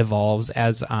how this evolves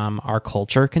as our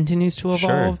culture continues to evolve.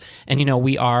 Sure. And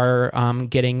we are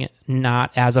getting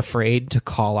not as afraid to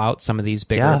call out some of these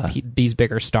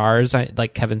bigger stars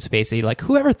like Kevin Spacey. Like,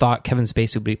 whoever thought Kevin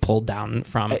Spacey would be pulled down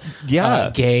from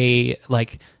gay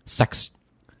like sex.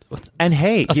 And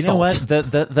hey, assault. You know what?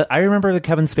 The I remember the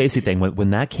Kevin Spacey thing when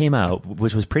that came out,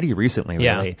 which was pretty recently,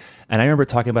 really. Yeah. And I remember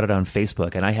talking about it on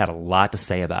Facebook, and I had a lot to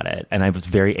say about it. And I was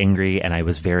very angry, and I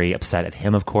was very upset at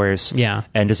him, of course. Yeah.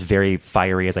 And just very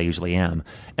fiery as I usually am.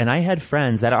 And I had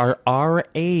friends that are our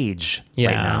age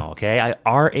right now, okay?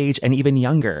 Our age and even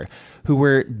younger, who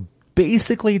were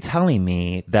basically telling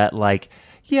me that, like,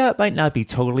 yeah, it might not be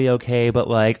totally okay, but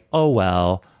like, oh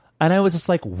well. And I was just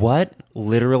like, what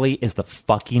literally is the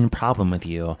fucking problem with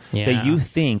you? Yeah. That you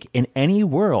think in any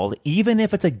world, even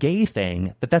if it's a gay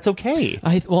thing, that's okay?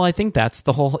 I think that's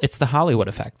it's the Hollywood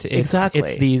effect. Exactly.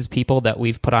 It's these people that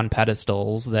we've put on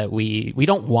pedestals that we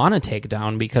don't want to take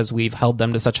down because we've held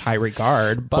them to such high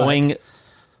regard. But Boing,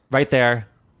 right there.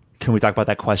 Can we talk about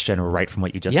that question right from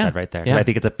what you just said right there? Yeah. I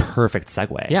think it's a perfect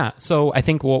segue. Yeah. So I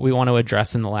think what we want to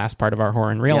address in the last part of our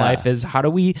horror in real life is how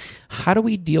do we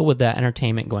deal with that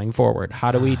entertainment going forward?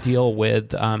 How do we deal with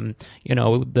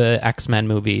the X-Men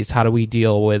movies? How do we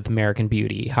deal with American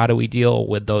Beauty? How do we deal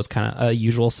with those kind of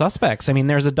usual suspects? I mean,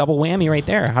 there's a double whammy right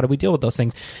there. How do we deal with those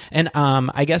things? And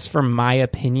I guess from my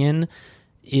opinion,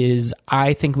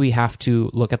 I think we have to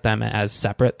look at them as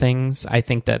separate things. I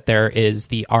think that there is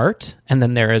the art and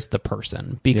then there is the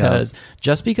person, because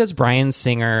just because Bryan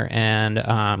Singer and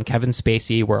Kevin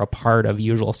Spacey were a part of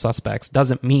Usual Suspects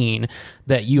doesn't mean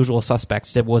that Usual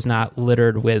Suspects was not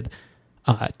littered with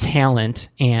talent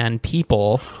and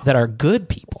people that are good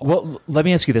people. Well, let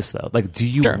me ask you this though: like, do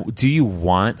you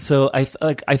want? So I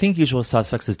think Usual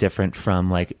Suspects is different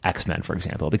from like X-Men, for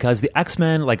example, because the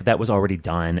X-Men, like, that was already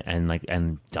done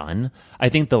and done. I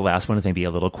think the last one is maybe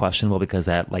a little questionable because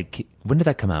that, like, when did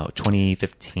that come out?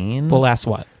 2015. The last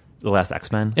what? The last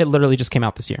X-Men? It literally just came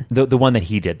out this year. The one that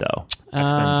he did, though.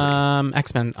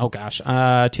 X-Men, oh gosh.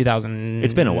 2000.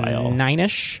 It's been a while.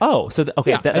 9-ish. Oh, so,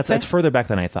 that's further back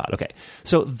than I thought. Okay.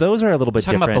 So those are a little bit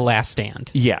different. different. Talking about The Last Stand.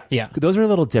 Yeah. Yeah. Those are a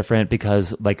little different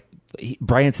because, like,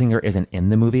 Bryan Singer isn't in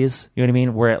the movies. You know what I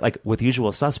mean? Where, like, with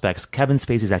Usual Suspects, Kevin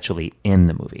Spacey's actually in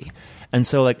the movie. And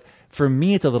so, like, for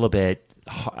me, it's a little bit,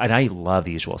 and I love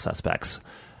The Usual Suspects.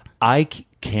 I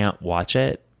can't watch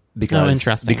it because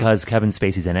Kevin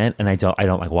Spacey's in it, and I don't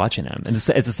like watching him. And it's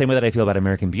the same way that I feel about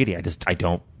American Beauty. I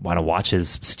don't want to watch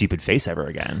his stupid face ever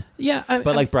again. Yeah,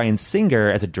 but like Bryan Singer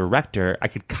as a director,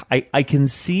 I can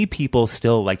see people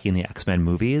still liking the X-Men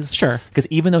movies. Sure, because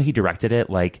even though he directed it,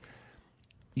 like,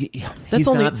 he's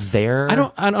not there. I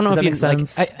don't know if that makes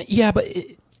sense. But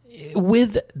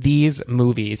with these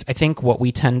movies, I think what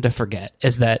we tend to forget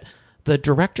is that the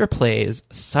director plays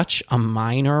such a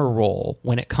minor role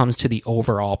when it comes to the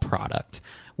overall product.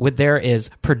 When there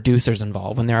is producers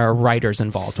involved, when there are writers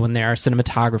involved, when there are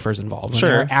cinematographers involved, when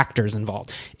there are actors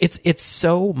involved. It's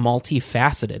so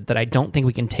multifaceted that I don't think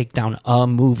we can take down a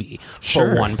movie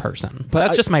for one person. But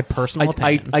that's just my personal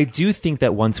opinion. I do think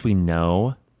that once we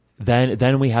know,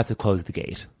 then we have to close the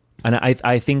gate. And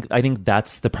I think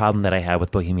that's the problem that I had with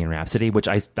Bohemian Rhapsody, which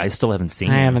I still haven't seen.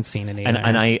 I haven't seen it either.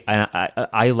 And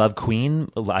I love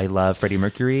Queen. I love Freddie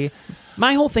Mercury.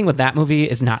 My whole thing with that movie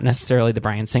is not necessarily the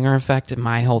Bryan Singer effect.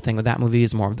 My whole thing with that movie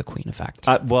is more of the Queen effect.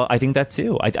 Well, I think that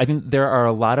too. I think there are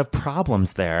a lot of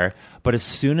problems there. But as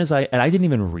soon as I didn't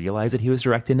even realize that he was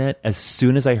directing it. As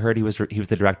soon as I heard he was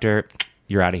the director,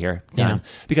 You're out of here. Done.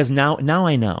 Because now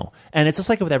I know. And it's just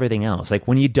like with everything else. Like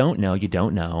when you don't know, you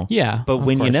don't know. Yeah. But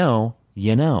when you know,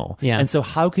 you know. Yeah. And so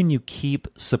how can you keep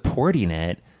supporting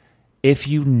it if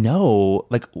you know,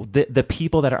 like, the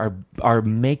people that are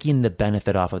making the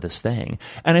benefit off of this thing?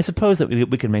 And I suppose that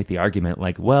we can make the argument,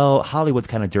 like, well, Hollywood's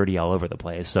kind of dirty all over the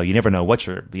place, so you never know what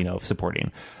you're,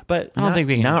 supporting. But I don't think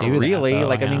we can not do really.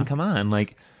 that, though, I mean, come on.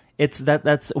 Like, it's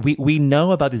that's we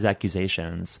know about these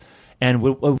accusations, and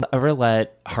we'll ever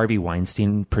let Harvey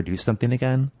Weinstein produce something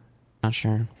again? Not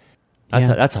sure.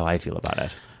 That's how I feel about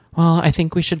it. Well, I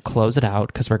think we should close it out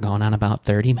because we're going on about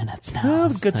 30 minutes now. That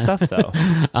was good stuff, though.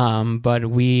 But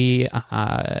we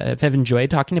have enjoyed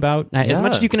talking about as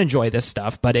much as you can enjoy this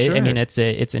stuff. But Sure. it's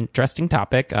an interesting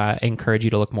topic. I encourage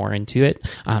you to look more into it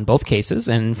on both cases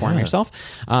and inform yourself.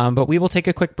 But we will take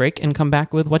a quick break and come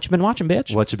back with what you've been watching,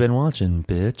 bitch. What you been watching,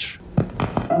 bitch?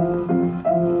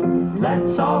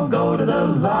 Let's all go to the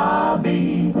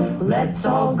lobby. Let's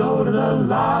all go to the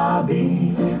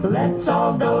lobby. Let's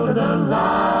all go to the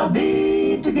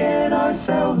lobby to get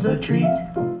ourselves a treat.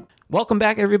 Welcome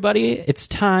back, everybody. It's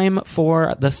time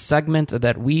for the segment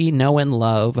that we know and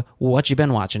love. What you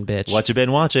been watching, bitch? What you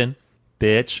been watching,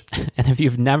 bitch? And if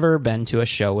you've never been to a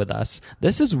show with us,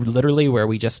 this is literally where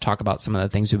we just talk about some of the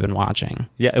things we've been watching.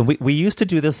 Yeah, and we used to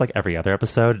do this like every other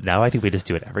episode. Now I think we just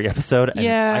do it every episode. And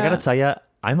Yeah. I gotta tell you,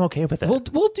 I'm okay with it.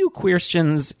 We'll do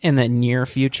questions in the near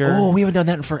future. Oh, we haven't done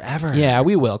that in forever. Yeah,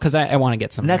 we will, because I want to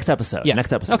get some. Next episode. Yeah.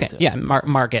 Next episode. Okay, yeah,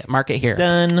 mark it here.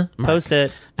 Done. Post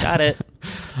it. Got it.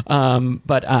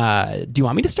 But do you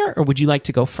want me to start, or would you like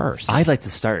to go first? I'd like to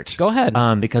start. Go ahead.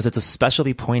 Because it's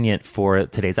especially poignant for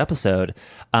today's episode.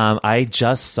 I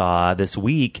just saw this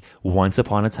week Once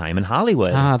Upon a Time in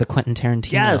Hollywood. The Quentin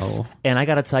Tarantino. Yes. And I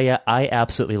got to tell you, I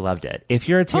absolutely loved it. If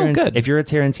you're a good. if you're a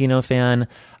Tarantino fan,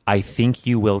 I think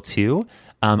you will too.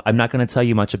 I'm not going to tell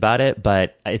you much about it,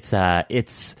 but it's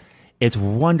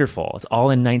wonderful. It's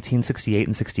all in 1968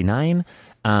 and 69.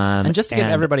 And just to give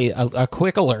everybody a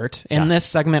quick alert, in this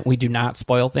segment, we do not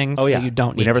spoil things. Oh, yeah. So you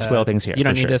don't need we never to, spoil things here. You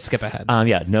don't for need sure. to skip ahead.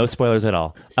 Yeah, no spoilers at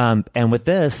all. And with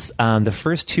this, the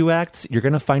first two acts, you're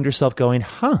going to find yourself going,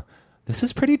 this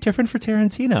is pretty different for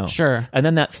Tarantino. Sure. And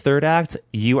then that third act,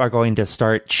 you are going to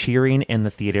start cheering in the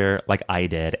theater like I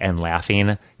did and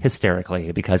laughing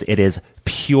hysterically because it is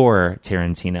pure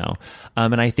Tarantino.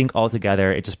 And I think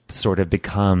altogether it just sort of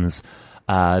becomes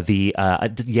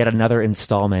yet another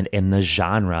installment in the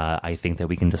genre, I think, that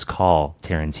we can just call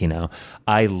Tarantino.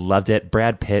 I loved it.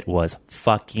 Brad Pitt was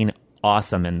fucking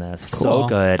awesome in this. Cool. So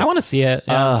good. I want to see it.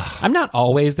 I'm not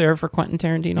always there for Quentin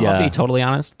Tarantino. Yeah. I'll be totally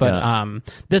honest, but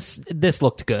this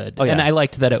looked good, Oh, yeah. and I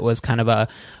liked that it was kind of a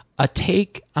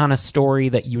take on a story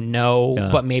that you know,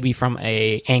 but maybe from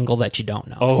a angle that you don't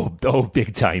know. Oh,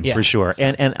 big time for sure.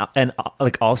 And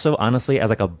like also honestly,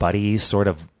 as like a buddy sort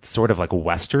of like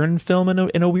Western film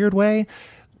in a weird way,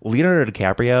 Leonardo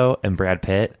DiCaprio and Brad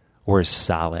Pitt were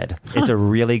solid. It's a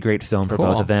really great film for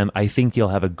both of them. I think you'll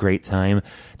have a great time.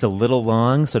 It's a little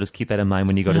long, so just keep that in mind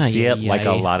when you go to see it, like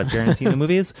a lot of Tarantino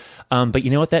movies. But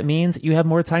you know what that means? You have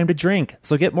more time to drink,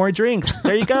 so get more drinks.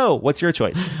 There you go. What's your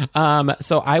choice?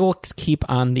 So I will keep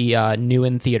on the new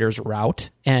in theaters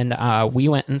route, and we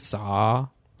went and saw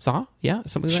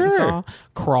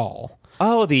Crawl.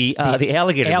 Oh, the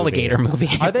alligator movie.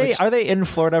 Are they in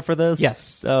Florida for this?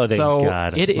 Yes. Oh, thank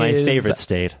God. It my is favorite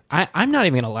state. I'm not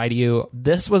even gonna lie to you.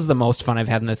 This was the most fun I've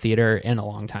had in the theater in a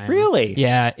long time. Really?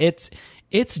 Yeah.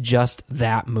 It's just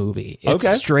that movie.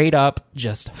 It's straight up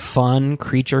just fun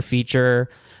creature feature.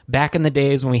 Back in the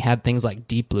days when we had things like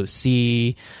Deep Blue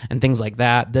Sea and things like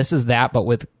that, this is that, but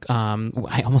with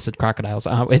I almost said crocodiles.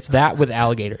 It's that with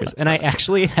alligators, and I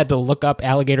actually had to look up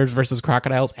alligators versus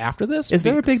crocodiles after this. Is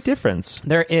there a big difference?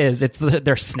 There is. It's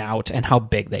their snout and how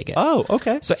big they get. Oh,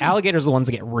 okay. So alligators are the ones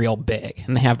that get real big,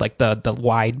 and they have like the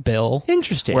wide bill.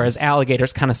 Interesting. Whereas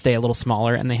alligators kind of stay a little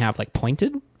smaller, and they have like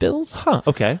pointed bills. Huh.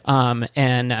 Okay.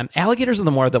 And alligators are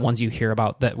the more the ones you hear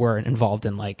about that were involved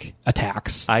in like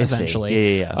attacks. I essentially.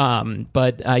 see. Yeah.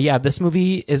 But this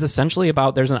movie is essentially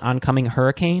about there's an oncoming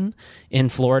hurricane in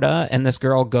Florida, and this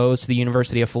girl goes to the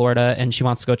University of Florida, and she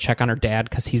wants to go check on her dad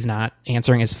because he's not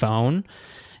answering his phone.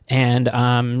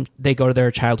 And they go to their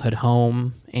childhood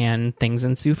home, and things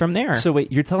ensue from there. So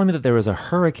wait, you're telling me that there was a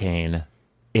hurricane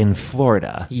in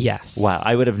Florida? Yes. Wow,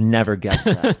 I would have never guessed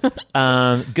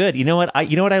that. Good. You know what? I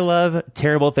love.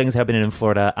 Terrible things happening in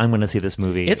Florida. I'm going to see this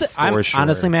movie. For sure.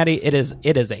 Honestly, Maddie, it is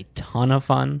a ton of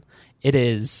fun. It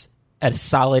is a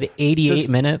solid 88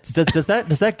 minutes. Does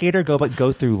that gator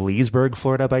go through Leesburg,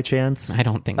 Florida, by chance? I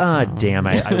don't think so. Ah, damn!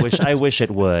 I wish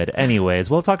it would. Anyways,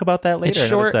 we'll talk about that later. It's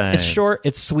short. It's short.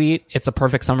 It's sweet. It's a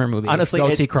perfect summer movie. Honestly, go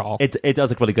see Crawl. It does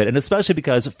look really good, and especially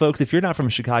because, folks, if you're not from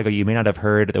Chicago, you may not have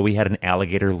heard that we had an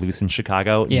alligator loose in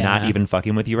Chicago. Yeah. Not even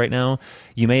fucking with you right now.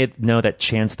 You may know that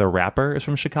Chance the Rapper is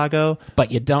from Chicago,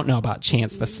 but you don't know about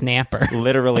Chance the Snapper.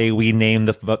 Literally, we named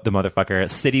the motherfucker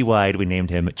citywide. We named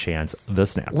him Chance the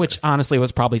Snapper, which honestly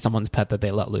was probably someone's pet that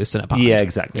they let loose in a pond. Yeah,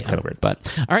 exactly. It's kind of weird. But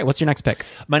all right, what's your next pick?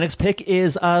 My next pick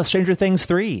is Stranger Things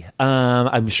 3.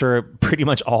 I'm sure pretty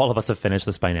much all of us have finished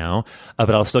this by now,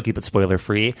 but I'll still keep it spoiler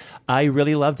free. I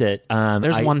really loved it.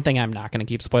 There's one thing I'm not going to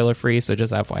keep spoiler free, so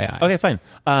just FYI. Okay, fine.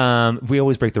 We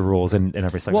always break the rules in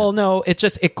every segment. Well, no,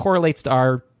 it correlates to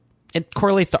our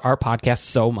podcast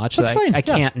so much that I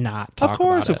can't not talk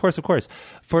about it. Of course.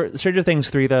 For Stranger Things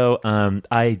 3, though,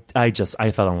 I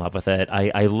fell in love with it.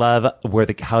 I love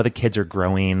how the kids are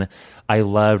growing. I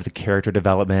loved the character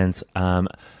development.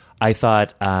 I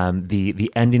thought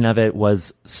the ending of it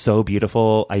was so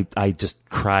beautiful. I just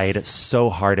cried so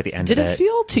hard at the end of it. Did it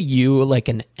feel to you like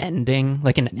an ending?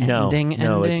 Like an ending?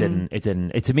 No, it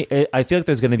didn't. To me, I feel like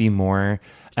there's going to be more.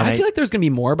 I feel like there's going to be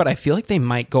more, but I feel like they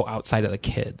might go outside of the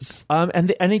kids.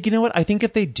 And you know what? I think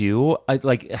if they do,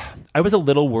 I was a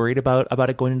little worried about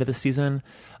it going into the season.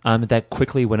 That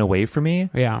quickly went away for me.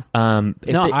 Yeah.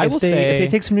 If they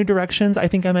take some new directions, I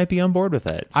think I might be on board with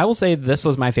it. I will say this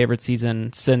was my favorite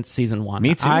season since season 1.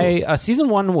 Me too. Season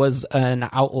 1 was an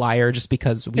outlier just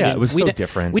because it was so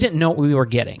different. We didn't know what we were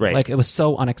getting. Right. Like, it was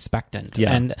so unexpected.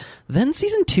 Yeah. And then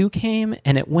season 2 came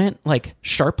and it went like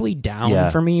sharply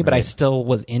down for me, but I still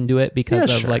was into it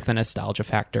because of like the nostalgia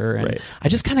factor. And I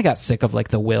just kind of got sick of like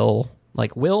the will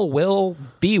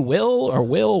be will, or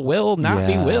will not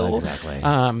be will. Exactly.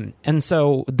 And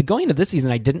so going into this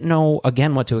season, I didn't know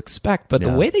again what to expect, but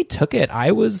the way they took it,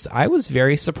 I was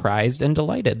very surprised and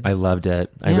delighted. I loved it.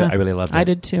 I really loved it. I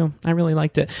did too. I really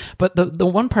liked it. But the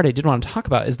one part I did want to talk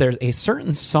about is there's a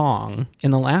certain song in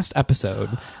the last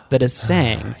episode that is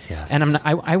sang, and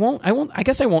I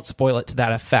guess I won't spoil it to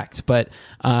that effect, but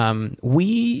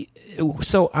me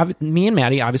and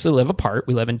Maddie obviously live apart.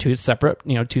 We live in two separate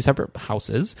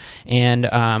houses,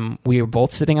 and we were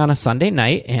both sitting on a Sunday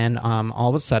night, and all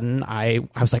of a sudden I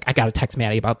was like, I gotta text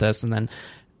Maddie about this, and then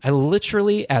I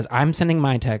literally, as I'm sending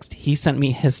my text, he sent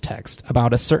me his text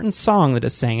about a certain song that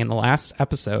is sang in the last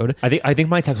episode. I think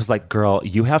my text was like, girl,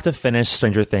 you have to finish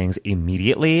Stranger Things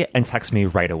immediately and text me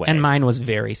right away. And mine was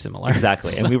very similar.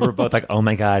 Exactly. And we were both like, oh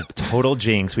my God, total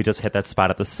jinx. We just hit that spot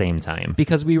at the same time.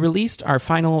 Because we released our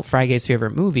final Friday's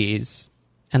favorite movies,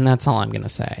 and that's all I'm going to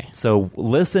say. So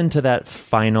listen to that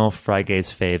final Friday's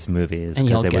Faves movies,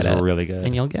 because it was really good.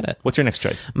 And you'll get it. What's your next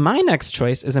choice? My next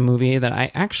choice is a movie that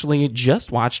I actually just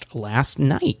watched last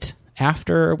night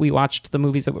after we watched the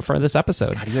movies for this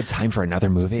episode. God, you had time for another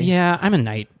movie? Yeah, I'm a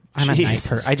night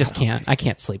person. I just can't. I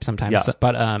can't sleep sometimes. Yeah.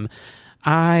 But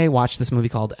I watched this movie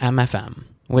called MFM,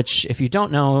 which, if you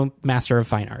don't know, Master of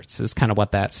Fine Arts is kind of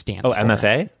what that stands for. Oh,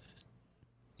 MFA?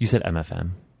 You said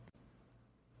MFM.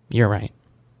 You're right.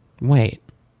 Wait.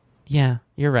 Yeah,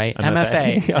 you're right.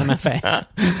 MFA.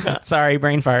 MFA. Sorry,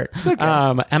 brain fart. It's okay.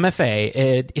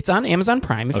 MFA. It's on Amazon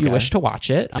Prime if you wish to watch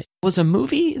it. It was a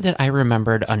movie that I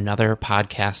remembered another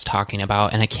podcast talking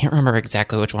about, and I can't remember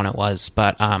exactly which one it was,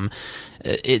 but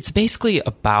it's basically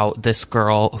about this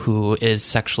girl who is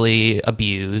sexually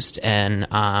abused, and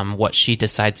what she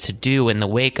decides to do in the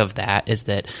wake of that is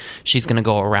that she's going to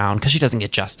go around, because she doesn't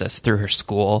get justice through her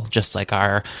school, just like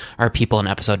our people in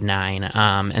episode 9.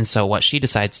 And so what she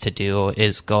decides to do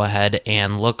is go ahead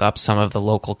and look up some of the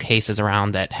local cases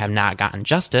around that have not gotten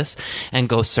justice and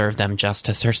go serve them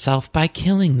justice herself by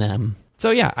killing them. So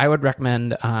yeah, I would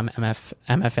recommend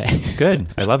MFA. Good.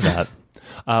 I love that.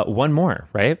 One more,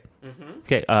 right? Mm-hmm.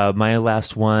 Okay, my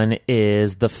last one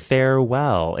is The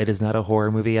Farewell. It is not a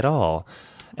horror movie at all.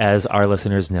 As our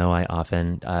listeners know, I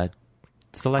often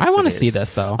select. I want to see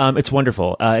this, though. It's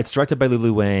wonderful. It's directed by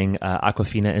Lulu Wang.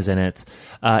 Awkwafina is in it.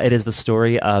 It is the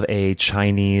story of a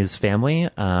Chinese family,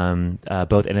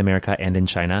 both in America and in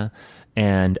China.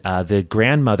 And the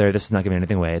grandmother, this is not giving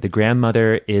anything away, the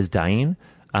grandmother is dying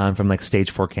from like stage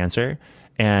 4 cancer.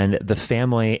 And the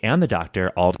family and the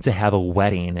doctor all to have a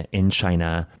wedding in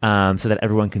China so that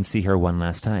everyone can see her one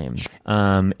last time.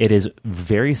 It is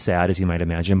very sad, as you might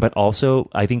imagine, but also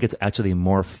I think it's actually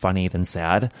more funny than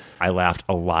sad. I laughed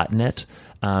a lot in it.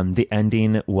 The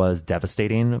ending was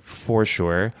devastating for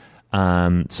sure.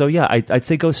 So yeah, I'd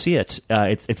say go see it.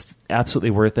 It's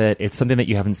absolutely worth it. It's something that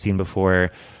you haven't seen before.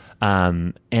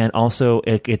 And also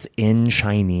it's in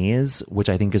Chinese, which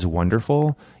I think is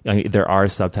wonderful. I mean, there are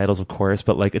subtitles, of course,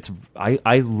 but like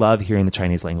I love hearing the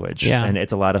Chinese language, and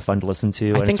it's a lot of fun to listen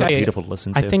to, and it's so beautiful to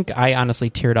listen to. I think I honestly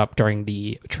teared up during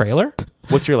the trailer.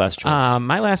 What's your last choice?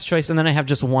 My last choice, and then I have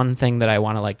just one thing that I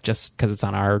want to like, just because it's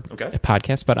on our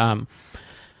podcast, but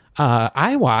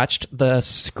I watched the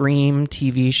Scream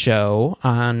TV show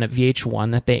on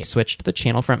VH1 that they switched the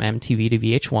channel from MTV to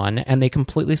VH1, and they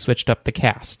completely switched up the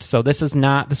cast. So this is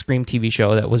not the Scream TV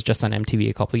show that was just on MTV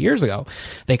a couple years ago.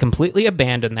 They completely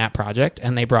abandoned that project,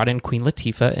 and they brought in Queen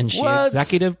Latifah, and she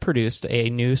executive produced a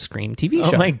new Scream TV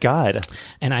show. Oh my God.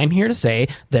 And I'm here to say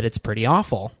that it's pretty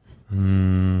awful.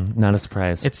 Not a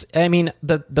surprise. I mean,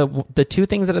 the two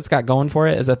things that it's got going for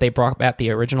it is that they brought back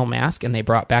the original mask and they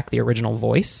brought back the original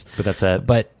voice. But that's it.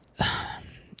 But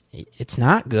it's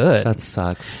not good. That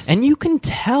sucks. And you can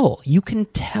tell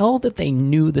that they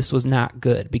knew this was not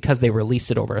good because they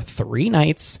released it over 3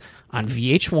 nights on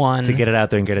VH1 to get it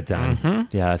out there and get it done.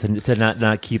 Mm-hmm. Yeah, to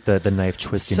not keep the knife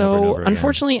twisting over and over again.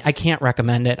 Unfortunately, I can't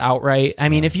recommend it outright. I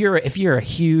mean, if you're a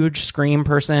huge Scream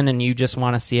person and you just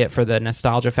want to see it for the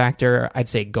nostalgia factor, I'd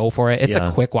say go for it. It's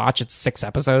a quick watch. It's 6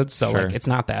 episodes, so like it's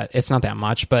not that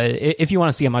much. But if you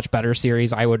want to see a much better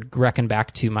series, I would reckon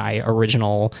back to my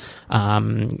original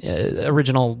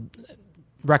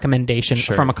recommendation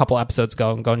from a couple episodes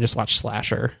ago, and go and just watch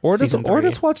Slasher or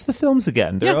just watch the films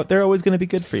again. They're always going to be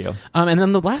good for you. And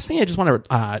then the last thing I just want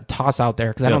to toss out there,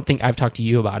 because I don't think I've talked to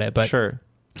you about it, but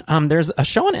there's a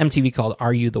show on MTV called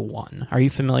Are You the One? Are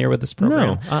you familiar with this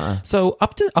program? No. So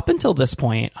up until this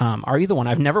point, Are You the One?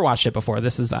 I've never watched it before.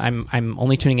 I'm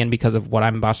only tuning in because of what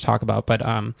I'm about to talk about, but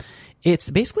it's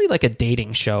basically like a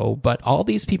dating show, but all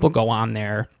these people go on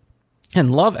there,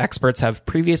 and love experts have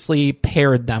previously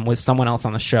paired them with someone else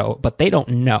on the show, but they don't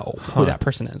know who that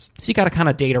person is. So you got to kind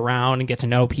of date around and get to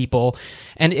know people.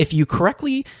 And if you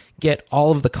correctly get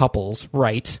all of the couples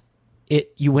right,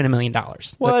 you win $1 million.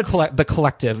 The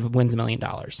collective wins $1 million.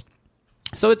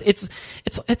 So it's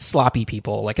sloppy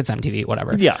people, like it's MTV,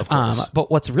 whatever. Yeah, of course.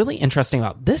 But what's really interesting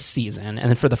about this season,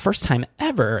 and for the first time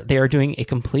ever, they are doing a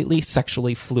completely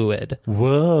sexually fluid,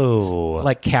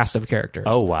 like cast of characters.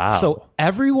 Oh wow! So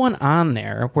everyone on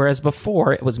there, whereas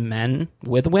before it was men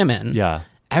with women,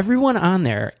 everyone on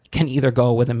there can either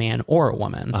go with a man or a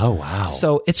woman. Oh wow!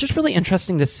 So it's just really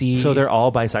interesting to see. So they're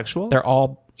all bisexual? They're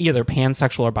all either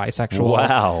pansexual or bisexual.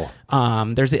 Wow.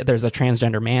 There's a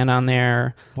transgender man on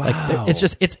there. Wow. Like,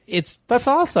 it's that's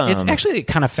awesome. It's actually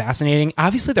kind of fascinating.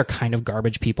 Obviously, they're kind of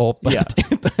garbage people, but,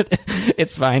 but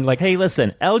it's fine. Like, hey,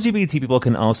 listen, LGBT people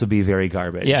can also be very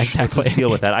garbage. Yeah, exactly. Let's just deal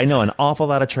with that. I know an awful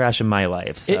lot of trash in my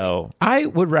life, so I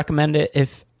would recommend it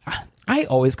if. I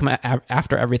always come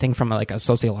after everything from a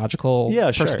sociological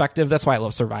perspective. That's why I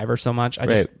love Survivor so much. I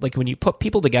just like when you put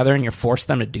people together and you force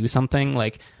them to do something.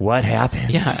 Like, what happens?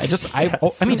 Yeah,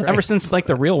 ever since like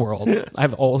The Real World,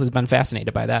 I've always been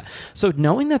fascinated by that. So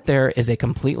knowing that there is a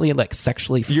completely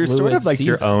sexually fluid, you're sort of like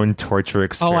season, your own torture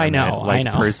experiment. Oh, I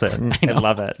know, person. I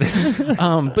love it.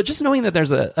 But just knowing that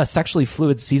there's a sexually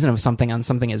fluid season of something on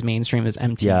something as mainstream as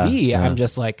MTV, I'm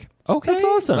just like, okay, that's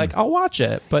awesome. Like, I'll watch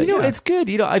it. But it's good.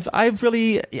 I've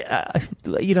really,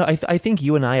 I think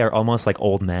you and I are almost like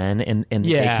old men in the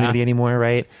gay community anymore,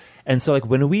 right? And so like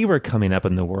when we were coming up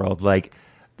in the world, like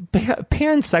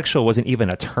pansexual wasn't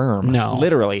even a term,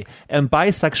 literally, and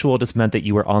bisexual just meant that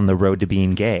you were on the road to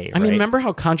being gay. I mean, remember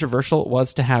how controversial it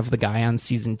was to have the guy on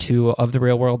season 2 of The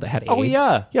Real World that had AIDS? Oh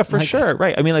yeah, for sure,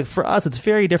 right? I mean, like for us, it's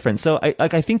very different. So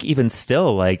I think even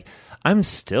still, like, I'm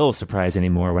still surprised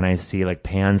anymore when I see like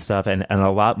pan stuff and a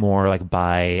lot more like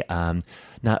by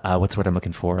what's the word I'm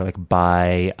looking for, like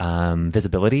by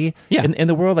visibility in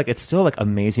the world. Like it's still like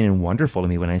amazing and wonderful to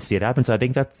me when I see it happen. So I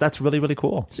think that's really, really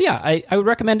cool. So yeah, I would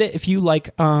recommend it if you like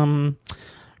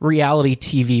reality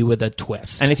TV with a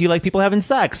twist, and if you like people having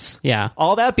sex. Yeah.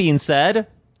 All that being said,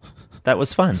 that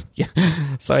was fun. Yeah.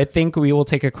 So I think we will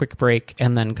take a quick break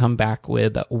and then come back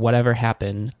with Whatever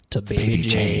Happened to Baby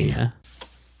Jane.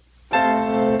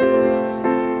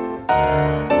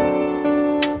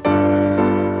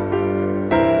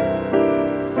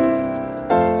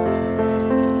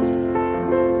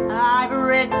 I've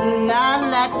written a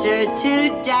letter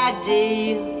to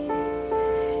Daddy.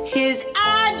 His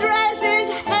address is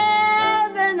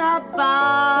heaven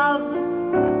above.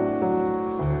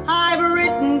 I've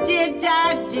written, dear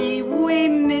Daddy, we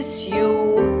miss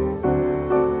you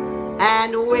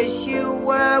and wish you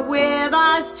were with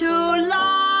us to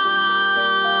love.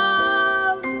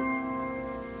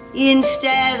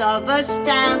 Instead of a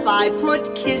stamp, I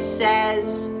put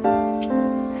kisses.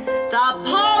 The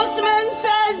postman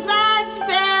says that's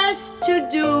best to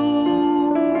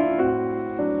do.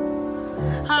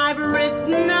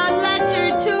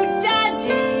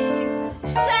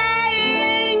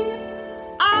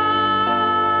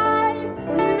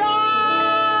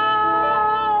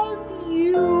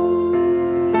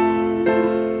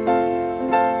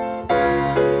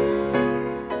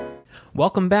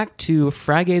 Welcome back to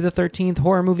Friday the 13th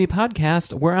Horror Movie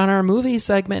Podcast. We're on our movie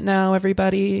segment now,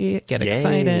 everybody. Get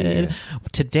excited.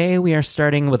 Today we are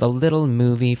starting with a little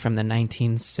movie from the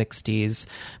 1960s.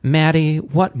 Maddie,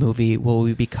 what movie will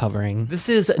we be covering? This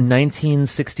is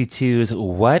 1962's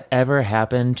Whatever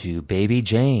Happened to Baby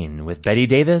Jane with Bette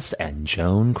Davis and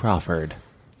Joan Crawford.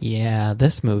 Yeah,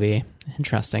 this movie.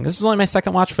 Interesting. This is only my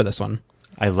second watch for this one.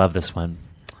 I love this one.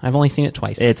 I've only seen it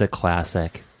twice. It's a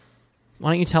classic. Why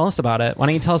don't you tell us about it? Why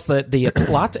don't you tell us the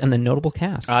plot and the notable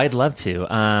cast? I'd love to.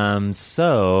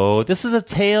 So this is a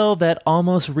tale that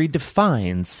almost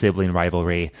redefines sibling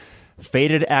rivalry.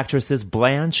 Fated actresses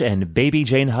Blanche and Baby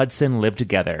Jane Hudson lived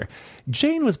together.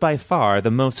 Jane was by far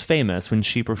the most famous when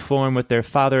she performed with their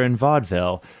father in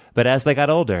vaudeville, but as they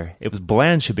got older, it was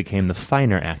Blanche who became the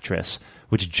finer actress,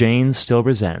 which Jane still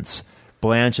resents.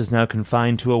 Blanche is now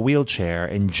confined to a wheelchair,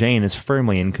 and Jane is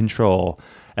firmly in control.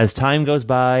 As time goes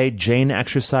by, Jane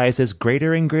exercises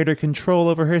greater and greater control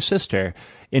over her sister,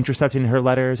 intercepting her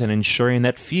letters and ensuring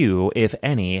that few, if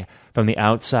any, from the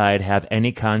outside have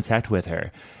any contact with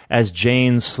her. As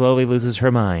Jane slowly loses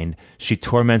her mind, she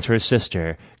torments her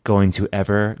sister, going to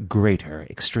ever greater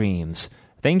extremes.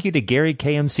 Thank you to Gary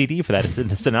KMCD for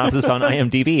that synopsis on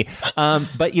IMDb.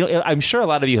 But I'm sure a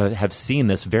lot of you have seen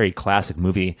this very classic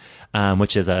movie,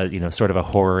 which is a sort of a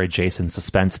horror adjacent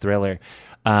suspense thriller.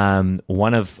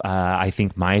 One of I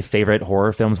think my favorite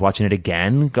horror films. Watching it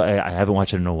again, I haven't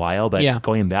watched it in a while, but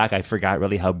going back, I forgot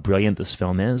really how brilliant this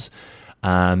film is.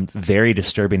 Very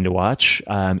disturbing to watch,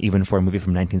 even for a movie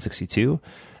from 1962.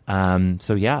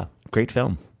 So yeah, great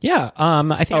film. Yeah,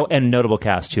 I think. Oh, and notable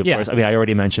cast too, of course. I mean, I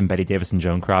already mentioned Bette Davis and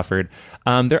Joan Crawford.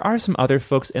 There are some other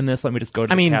folks in this. Let me just go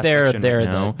to. The cast section they're right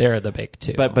now. they're the big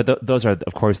two. But those are,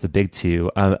 of course, the big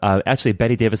two. Actually,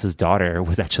 Bette Davis's daughter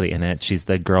was actually in it. She's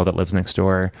the girl that lives next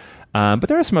door. But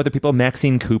there are some other people.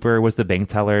 Maxine Cooper was the bank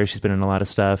teller. She's been in a lot of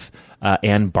stuff.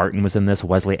 Ann Barton was in this.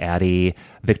 Wesley Addy.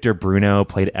 Victor Bruno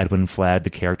played Edwin Fled, the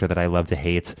character that I love to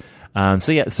hate.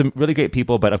 So yeah, some really great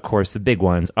people, but of course the big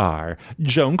ones are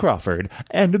Joan Crawford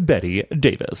and Bette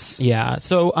Davis. Yeah,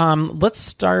 so let's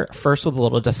start first with a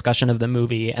little discussion of the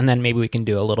movie, and then maybe we can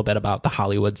do a little bit about the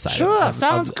Hollywood side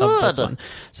sounds good. Of this one.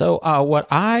 So what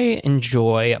I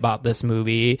enjoy about this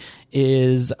movie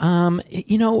is,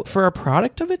 for a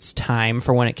product of its time,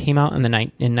 for when it came out in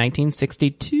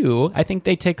 1962, I think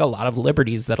they take a lot of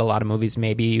liberties that a lot of movies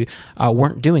maybe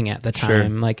weren't doing at the time.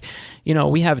 Sure. Like,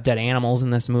 we have dead animals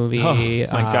in this movie. Oh, my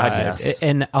God, yes.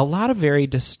 And a lot of very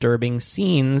disturbing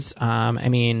scenes.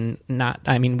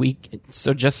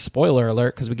 So just spoiler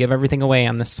alert, because we give everything away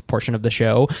on this portion of the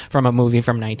show from a movie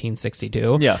from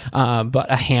 1962. Yeah. But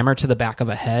a hammer to the back of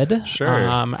a head.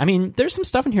 Sure. There's some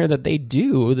stuff in here that they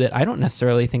do that I don't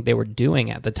necessarily think they were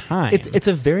doing at the time. It's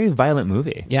a very violent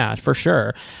movie. Yeah, for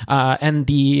sure. And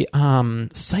the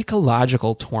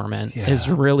psychological torment is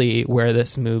really where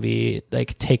this movie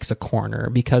takes a corner,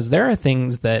 because there are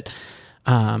things that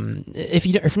if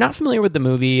you're not familiar with the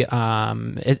movie,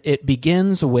 it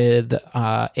begins with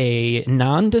a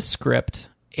nondescript.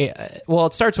 It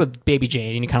starts with Baby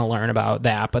Jane, and you kind of learn about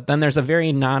that. But then there's a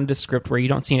very nondescript where you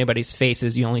don't see anybody's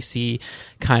faces. You only see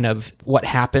kind of what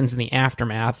happens in the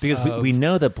aftermath. Because we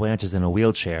know that Blanche is in a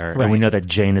wheelchair, Right. and we know that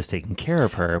Jane is taking care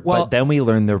of her. But then we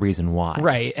learn the reason why.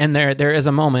 Right, and there is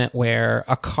a moment where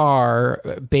a car,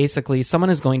 basically, someone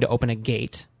is going to open a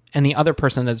gate, and the other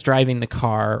person that's driving the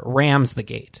car rams the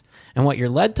gate. And what you're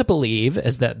led to believe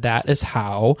is that is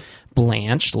how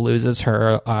Blanche loses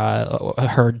her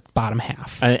bottom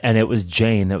half. And it was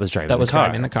Jane that was driving the car.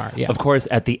 Driving the car, yeah. Of course,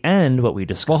 at the end, what we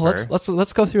discover... Well,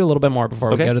 let's go through a little bit more before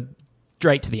we go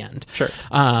right to the end. Sure.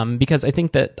 Because I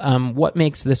think that what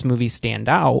makes this movie stand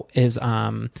out is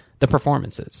the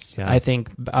performances. Yeah. I think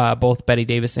both Bette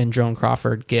Davis and Joan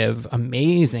Crawford give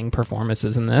amazing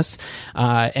performances in this.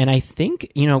 And I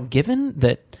think, given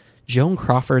that Joan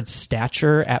Crawford's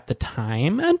stature at the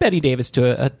time, and Bette Davis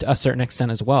to a certain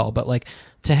extent as well, but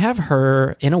to have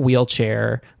her in a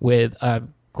wheelchair with a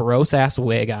gross ass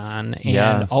wig on,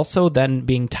 and also then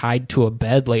being tied to a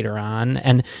bed later on,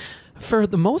 and for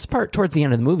the most part towards the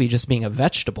end of the movie just being a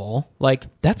vegetable,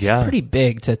 that's pretty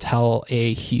big to tell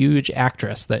a huge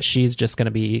actress that she's just going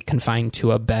to be confined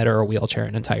to a bed or a wheelchair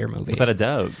an entire movie. Without a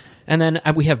doubt. And then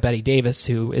we have Bette Davis,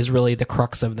 who is really the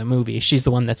crux of the movie. She's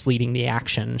the one that's leading the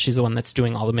action. She's the one that's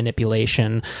doing all the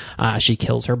manipulation. She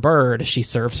kills her bird. She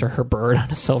serves her bird on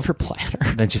a silver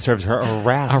platter. Then she serves her a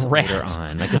rat later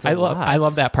on. Like, it's I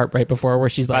love that part right before where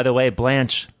she's like, by the way,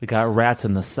 Blanche, we got rats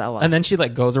in the cellar. And then she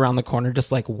like goes around the corner,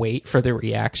 just like wait for the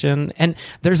reaction. And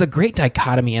there's a great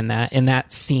dichotomy in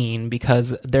that scene,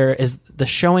 because there is the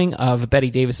showing of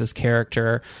Bette Davis's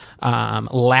character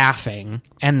laughing,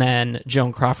 and then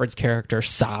Joan Crawford's character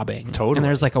sobbing. Totally. And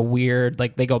there's like a weird,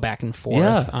 like they go back and forth.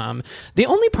 Yeah. The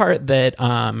only part that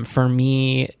for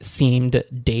me seemed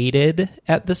dated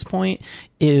at this point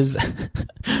is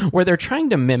where they're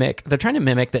trying to mimic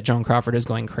that Joan Crawford is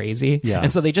going crazy. Yeah.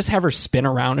 And so they just have her spin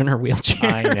around in her wheelchair.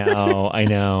 I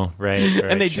know. Right.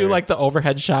 And they do like the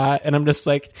overhead shot, and I'm just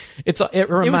like, it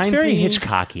reminds was very me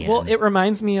Hitchcockian. Well, it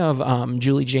reminds me of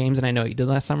Julie James, and I Know What You Did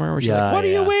Last Summer, where she's like, "What are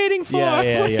you waiting for?"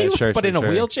 Sure, but in a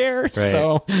wheelchair. Right.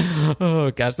 So,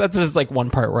 oh gosh, that's just like one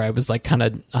part where I was like, kind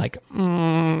of like,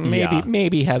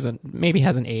 maybe hasn't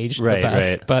aged the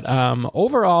best. Right. But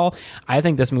overall, I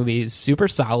think this movie is super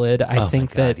solid. I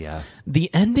think that the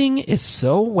ending is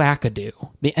so wackadoo.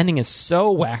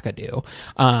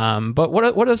 But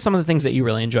what are some of the things that you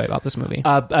really enjoy about this movie?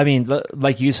 I mean,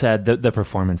 like you said, the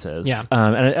performances. Yeah.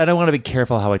 And I want to be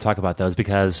careful how I talk about those,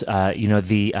 because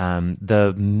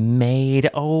the maid.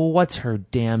 Oh, what's her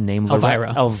damn name?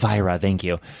 Elvira. Thank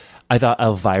you. I thought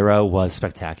Elvira was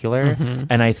spectacular,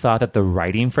 and I thought that the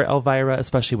writing for Elvira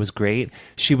especially was great.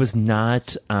 She was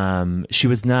not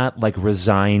like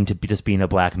resigned to just being a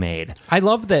black maid. I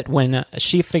love that when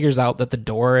she figures out that the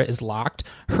door is locked,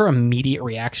 her immediate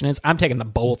reaction is, "I'm taking the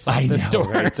bolts off this door."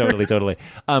 Right? Totally.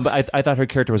 But I thought her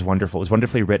character was wonderful. It was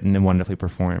wonderfully written and wonderfully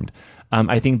performed.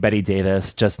 I think Bette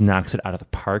Davis just knocks it out of the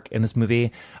park in this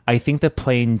movie. I think that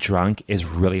playing drunk is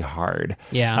really hard.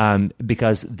 Yeah.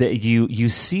 Because you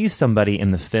see somebody in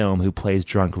the film who plays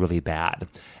drunk really bad,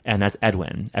 and that's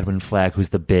Edwin Flagg, he's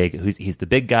the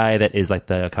big guy that is like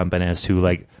the accompanist who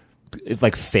like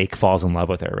fake falls in love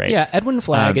with her, right? Yeah, Edwin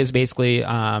Flagg is basically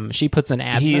she puts an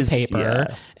ad in the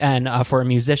paper and for a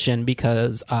musician,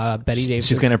 because Bette Davis,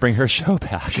 she's going to bring her show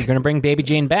back. She's going to bring Baby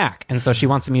Jane back, and so she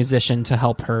wants a musician to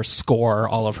help her score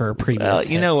all of her previous hits.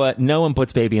 You know what? No one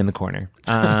puts Baby in the corner,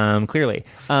 clearly.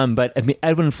 But I mean,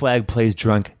 Edwin Flagg plays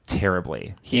drunk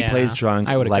terribly. He plays drunk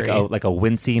like a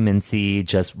wincy mincy,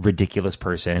 just ridiculous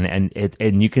person,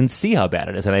 and you can see how bad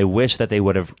it is. And I wish that they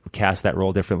would have cast that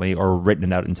role differently or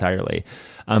written it out entirely,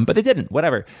 but they didn't.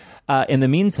 Whatever. In the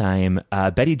meantime,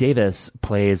 Bette Davis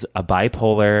plays a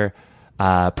bipolar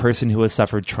person who has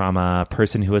suffered trauma,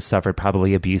 person who has suffered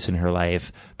probably abuse in her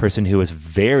life, person who is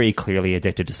very clearly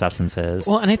addicted to substances.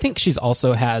 Well, and I think she's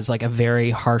also has like a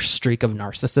very harsh streak of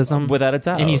narcissism. Without a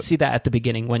doubt. And you see that at the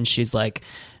beginning when she's like,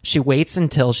 she waits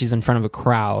until she's in front of a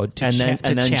crowd to then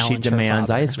she demands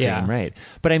ice cream, right?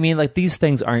 But I mean, like, these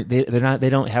things they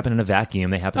don't happen in a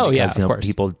vacuum. They happen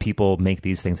because people make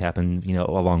these things happen,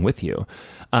 along with you.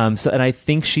 And I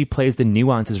think she plays the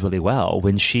nuances really well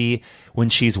when she's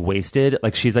wasted.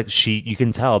 You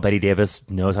can tell Bette Davis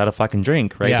knows how to fucking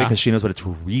drink, right? Yeah. Because she knows what it's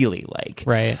really like,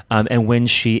 right? And when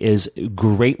she is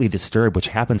greatly disturbed, which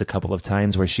happens a couple of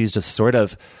times, where she's just sort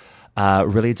of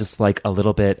really just like a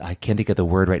little bit, I can't think of the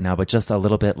word right now, but just a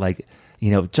little bit like,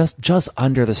 just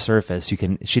under the surface.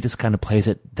 She just kind of plays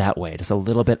it that way, just a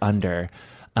little bit under.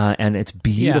 And it's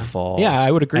beautiful. Yeah, I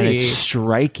would agree. And it's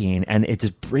striking, and it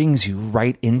just brings you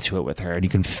right into it with her, and you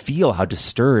can feel how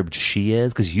disturbed she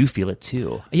is because you feel it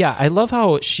too. Yeah, I love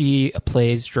how she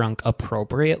plays drunk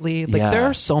appropriately. Like, there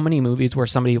are so many movies where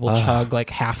somebody will chug like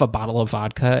half a bottle of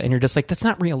vodka, and you're just like, that's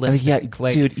not realistic.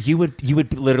 Dude, you would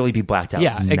literally be blacked out.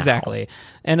 Yeah, now. Exactly.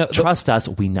 And trust us,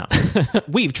 we know.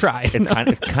 We've tried. It's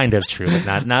kind of true,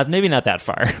 but not maybe not that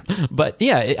far. But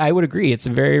yeah, I would agree. It's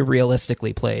very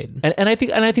realistically played, and I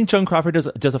think Joan Crawford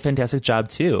does a fantastic job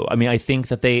too. I mean, I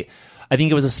think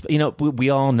it was we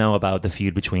all know about the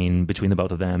feud between the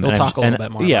both of them. We'll talk a little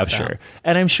bit more. Yeah, about sure. that.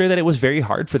 And I'm sure that it was very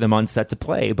hard for them on set to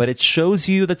play, but it shows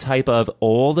you the type of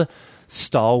old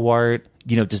stalwart,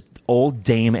 just old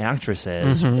dame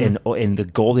actresses in the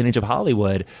golden age of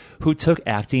Hollywood who took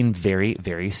acting very,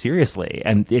 very seriously.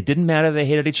 And it didn't matter they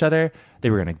hated each other. They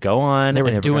were going to go on. They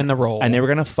were doing the role. And they were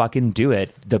going to fucking do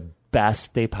it the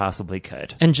best they possibly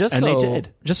could. And they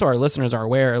did. Just so our listeners are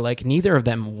aware, like neither of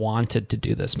them wanted to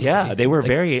do this movie. Yeah, they were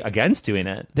very against doing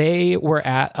it. They were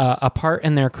at a part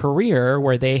in their career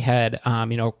where they had,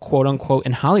 quote unquote,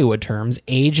 in Hollywood terms,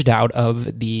 aged out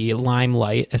of the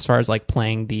limelight as far as like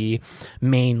playing the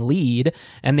main lead,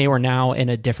 and they were now in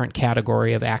a different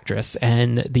category of actress.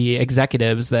 And the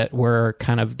executives that were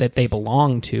that they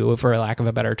belonged to, for lack of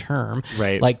a better term,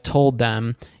 right, like told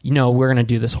them, we're going to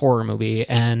do this horror movie.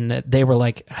 And they were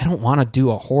like, I don't want to do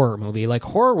a horror movie. Like,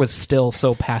 horror was still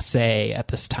so passé at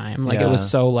this time. Like, it was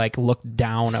so like looked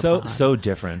down upon. So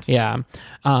different. Yeah.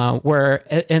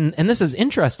 And this is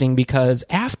interesting because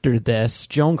after this,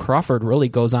 Joan Crawford really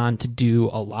goes on to do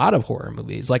a lot of horror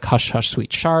movies, like Hush Hush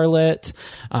Sweet Charlotte.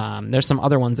 There's some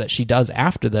other ones that she does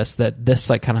after this that this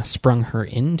like kind of sprung her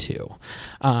into.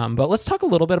 But let's talk a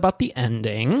little bit about the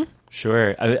ending.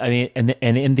 Sure. I mean,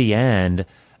 and in the end,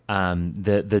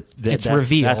 it's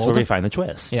revealed. That's where we find the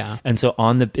twist. Yeah. And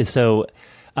so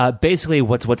basically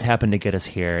what's happened to get us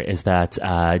here is that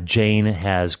Jane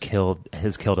has killed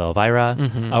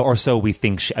Elvira, or so we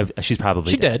think. She's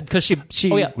probably dead. Did because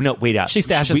she. Oh yeah, no, wait out. She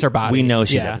stashes her body. We know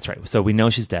she's dead. That's right. So we know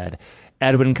she's dead.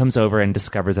 Edwin comes over and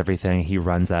discovers everything. He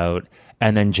runs out,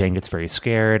 and then Jane gets very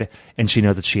scared, and she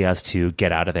knows that she has to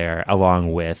get out of there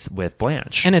along with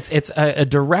Blanche. And it's a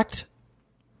direct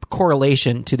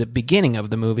correlation to the beginning of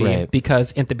the movie, right,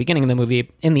 because at the beginning of the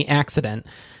movie, in the accident,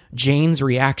 Jane's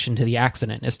reaction to the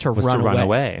accident is to run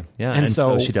away. Yeah, and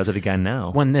so she does it again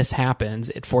now. When this happens,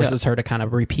 it forces her to kind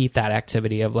of repeat that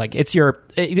activity of like it's your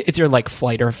like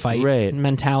flight or fight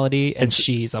mentality, and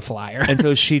she's a flyer. And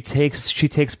so she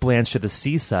takes Blanche to the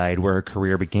seaside where her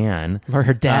career began, where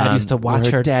her dad used to watch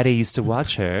her. Daddy used to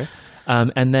watch her.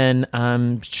 And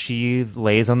then she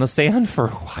lays on the sand for a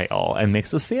while and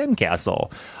makes a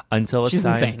sandcastle until it's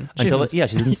time. She's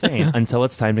insane. Until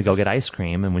it's time to go get ice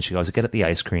cream. And when she goes to get the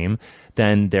ice cream,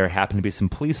 then there happen to be some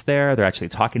police there. They're actually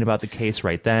talking about the case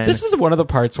right then. This is one of the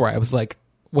parts where I was like,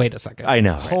 wait a second. I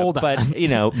know. Hold on.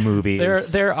 But,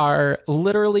 movies. There are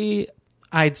literally,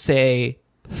 I'd say,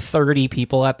 30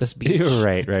 people at this beach,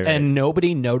 right, and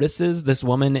nobody notices this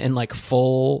woman in like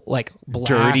full like black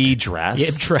dirty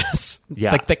dress,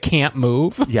 like that can't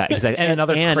move, exactly, and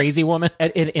another crazy woman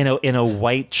in a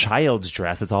white child's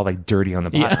dress. It's all like dirty on the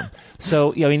bottom.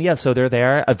 So so they're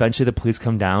there. Eventually, the police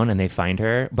come down and they find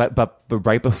her, but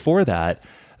right before that,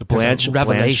 Blanche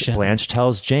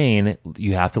tells Jane,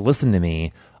 "You have to listen to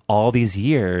me. All these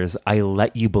years, I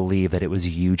let you believe that it was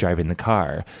you driving the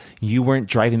car. You weren't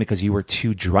driving because you were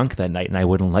too drunk that night, and I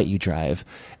wouldn't let you drive.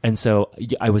 And so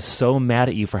I was so mad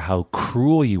at you for how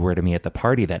cruel you were to me at the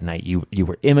party that night. You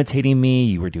were imitating me.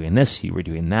 You were doing this. You were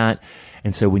doing that.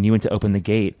 And so when you went to open the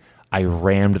gate, I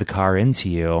rammed the car into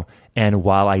you. And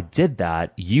while I did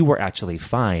that, you were actually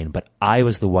fine, but I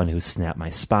was the one who snapped my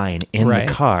spine in the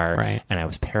car, and I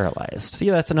was paralyzed." See,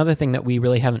 that's another thing that we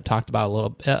really haven't talked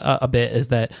about a bit is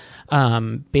that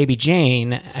baby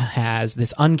Jane has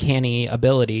this uncanny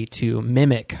ability to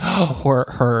mimic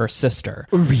her sister.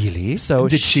 Really? So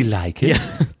did she like it?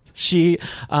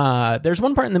 Yeah. There's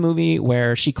one part in the movie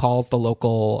where she calls the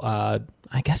local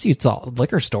I guess you saw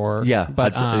liquor store. Yeah.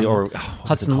 But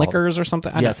Hudson Liquors or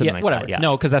something. Whatever. Yeah.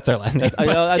 No, because that's their last name.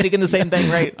 I'm thinking the same thing,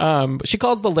 right? She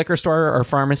calls the liquor store or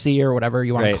pharmacy or whatever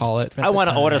you want to call it. I want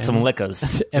to order some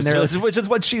liquors. And which is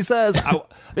what she says.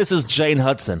 This is Jane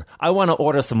Hudson. I want to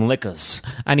order some liquors.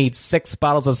 I need 6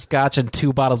 bottles of scotch and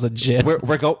 2 bottles of gin.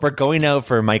 We're going out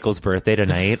for Michael's birthday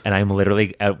tonight, and I'm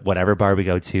literally at whatever bar we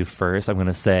go to first. I'm going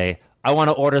to say, I want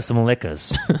to order some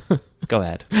liquors. Go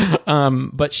ahead.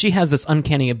 But she has this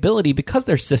uncanny ability because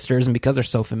they're sisters and because they're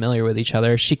so familiar with each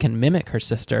other. She can mimic her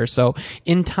sister. So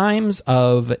in times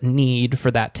of need for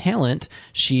that talent,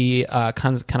 she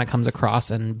kind of comes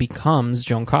across and becomes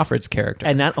Joan Crawford's character.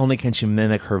 And not only can she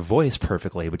mimic her voice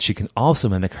perfectly, but she can also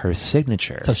mimic her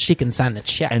signature. So she can sign the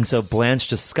checks. And so Blanche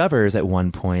discovers at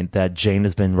one point that Jane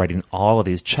has been writing all of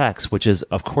these checks, which is,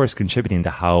 of course, contributing to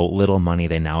how little money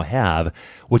they now have,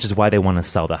 which is why they want to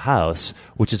sell the house,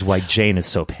 which is why Jane is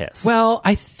so pissed. Well,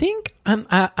 I think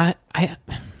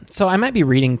so I might be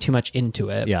reading too much into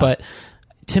it, but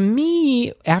to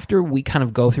me, after we kind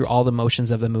of go through all the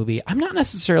motions of the movie, I'm not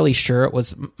necessarily sure it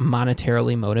was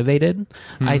monetarily motivated.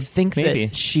 I think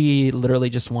that she literally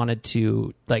just wanted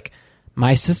to like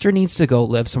my sister needs to go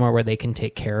live somewhere where they can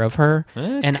take care of her,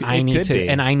 and I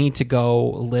need to go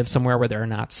live somewhere where there are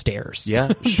not stairs.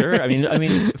 Yeah, sure. I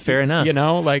mean, fair enough.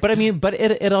 But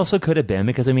it also could have been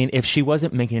because if she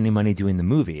wasn't making any money doing the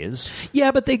movies.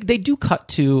 Yeah, but they do cut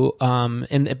to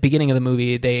in the beginning of the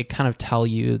movie. They kind of tell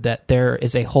you that there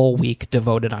is a whole week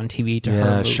devoted on TV to her.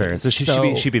 Yeah, movies. sure. So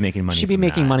she'd be making money. She'd be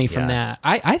making money from that.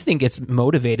 I think it's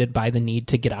motivated by the need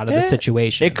to get out of the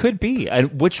situation. It could be,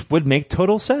 which would make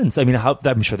total sense.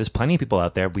 I'm sure there's plenty of people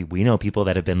out there. We know people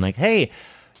that have been like, hey,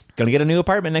 gonna get a new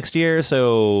apartment next year,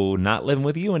 so not living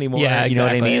with you anymore. Yeah, you know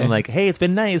what I mean? Like, hey, it's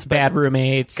been nice, but bad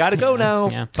roommates. Gotta go now.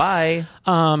 Yeah. Bye.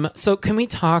 So can we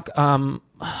talk?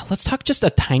 Let's talk just a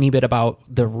tiny bit about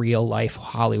the real life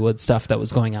Hollywood stuff that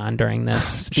was going on during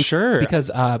this. Sure.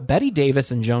 Because Bette Davis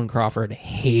and Joan Crawford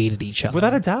hated each other.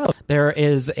 Without a doubt. There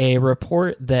is a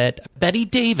report that Bette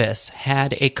Davis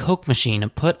had a Coke machine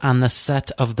put on the set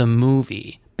of the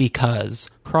movie because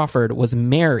Crawford was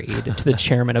married to the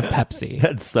chairman of Pepsi.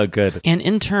 That's so good. And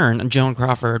in turn, Joan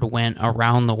Crawford went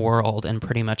around the world and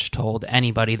pretty much told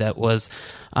anybody that was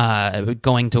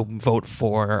going to vote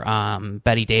for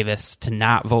Bette Davis to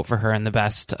not vote for her in the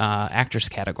Best Actress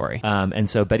category. And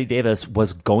so Bette Davis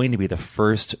was going to be the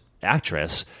first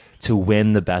actress to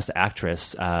win the Best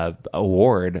Actress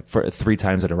award for 3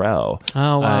 times in a row.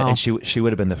 Oh, wow. And she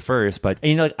would have been the first. But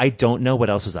I don't know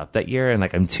what else was up that year, and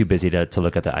I'm too busy to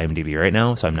look at the IMDb right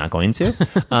now, so I'm not going to.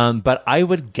 But I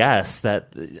would guess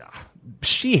that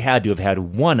she had to have had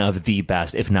one of the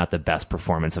best, if not the best,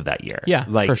 performance of that year. Yeah,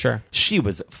 for sure. She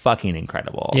was fucking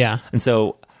incredible. Yeah. And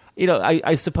so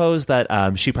I suppose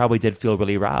that she probably did feel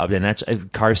really robbed.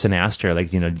 And Carson asked her,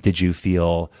 did you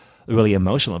feel really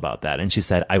emotional about that? And she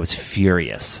said, I was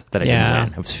furious that I didn't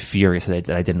win. I was furious that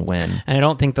I didn't win. And I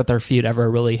don't think that their feud ever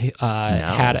really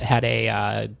had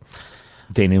a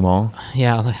denouement.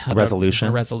 Yeah. A resolution.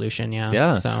 A resolution, yeah.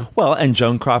 Yeah. So. Well, and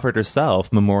Joan Crawford herself,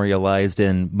 memorialized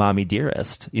in Mommy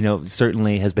Dearest,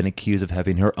 certainly has been accused of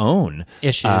having her own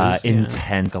issues,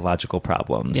 intense psychological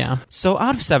problems. Yeah. So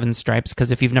out of 7 stripes,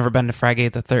 because if you've never been to Friday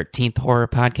the 13th Horror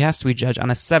Podcast, we judge on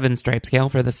a 7-stripe scale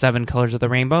for the 7 colors of the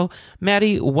rainbow.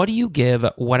 Maddie, what do you give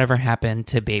Whatever Happened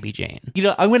to Baby Jane?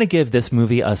 I'm going to give this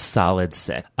movie a solid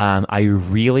 6. I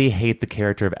really hate the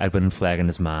character of Edwin Flagg and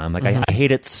his mom. I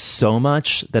hate it so much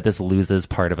that this loses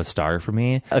part of a star for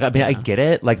me. I get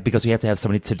it, because we have to have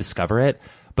somebody to discover it,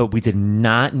 but we did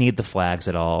not need the Flaggs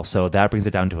at all, so that brings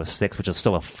it down to a 6, which is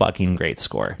still a fucking great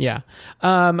score. Yeah.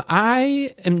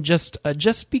 I am just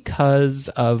because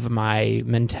of my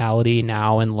mentality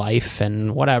now in life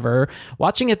and whatever,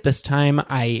 watching it this time,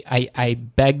 I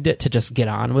begged it to just get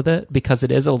on with it because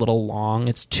it is a little long.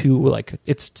 It's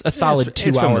it's a solid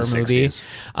 2-hour movie.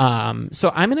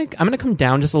 So I'm gonna come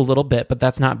down just a little bit, but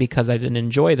that's not because I didn't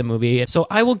enjoy the movie. So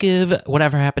I will give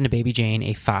Whatever Happened to Baby Jane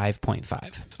a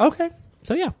 5.5. Okay.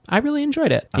 So yeah, I really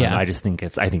enjoyed it. Yeah, I think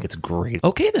it's great.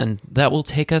 Okay, then that will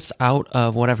take us out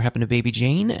of Whatever Happened to Baby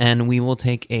Jane, and we will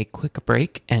take a quick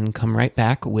break and come right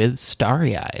back with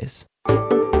Starry Eyes.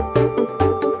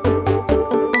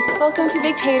 Welcome to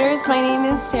Big Taters. My name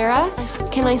is Sarah.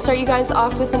 Can I start you guys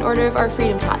off with an order of our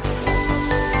Freedom Tots?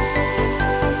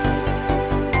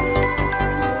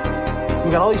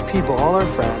 We got all these people, all our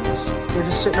friends. They're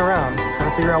just sitting around trying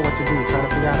to figure out what to do, trying to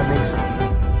figure out how to make something.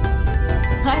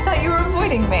 I thought you were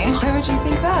avoiding me. Why would you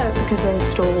think that? Because I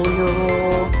stole your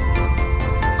role.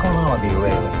 What's going on with you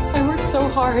lately? I work so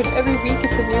hard. Every week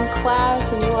it's a new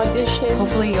class, a new audition.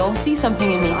 Hopefully you'll see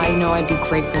something in me. I know I'd be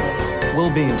great for this. We'll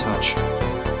be in touch.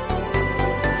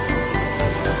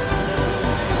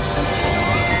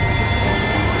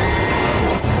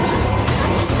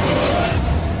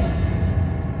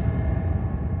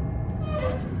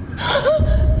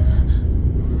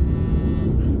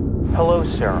 Hello,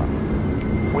 Sarah.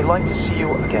 We'd like to see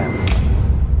you again.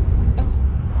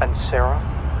 And Sarah,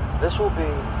 this will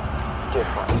be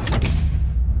different.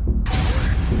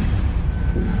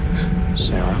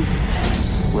 Sarah,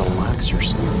 relax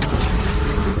yourself.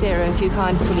 Sarah, if you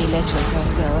can't fully let yourself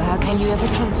go, how can you ever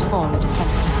transform into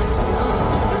something?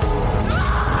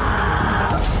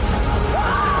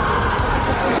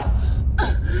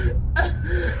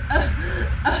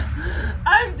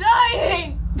 I'm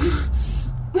dying!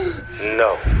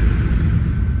 No.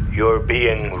 You're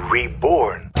being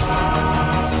reborn.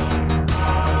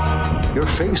 Your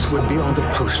face would be on the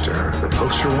poster on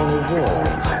a wall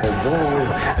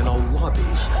in a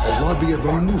lobby of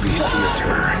a movie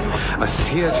theater, a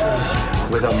theater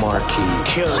with a marquee.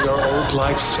 Kill your old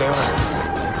life, Sarah.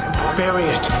 Bury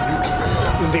it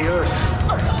in the earth.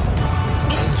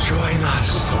 And join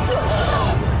us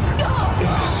in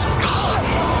the skies.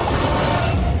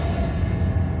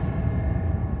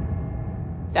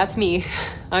 That's me.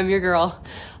 I'm your girl.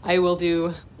 I will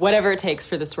do whatever it takes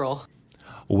for this role.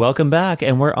 Welcome back,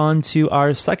 and we're on to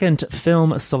our second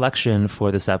film selection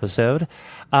for this episode.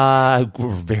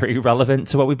 Very relevant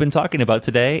to what we've been talking about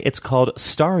today. It's called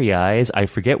Starry Eyes. I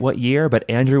forget what year, but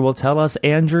Andrew will tell us.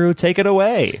 Andrew, take it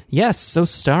away. Yes, so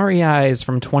Starry Eyes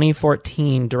from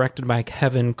 2014, directed by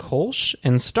Kevin Kolsch,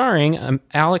 and starring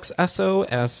Alex Esso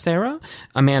as Sarah,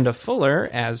 Amanda Fuller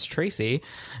as Tracy,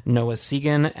 Noah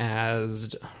Segan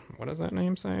as... what does that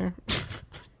name say?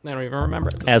 I don't even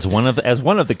remember. As one of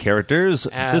the characters,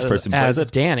 this person plays it.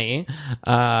 Danny,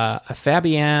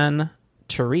 Fabienne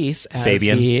Therese as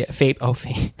Fabian.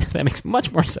 That makes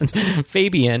much more sense.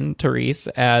 Fabian Therese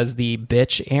as the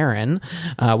bitch Aaron.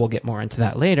 We'll get more into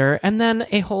that later. And then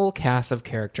a whole cast of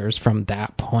characters from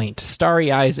that point.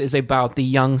 Starry Eyes is about the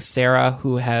young Sarah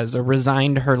who has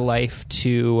resigned her life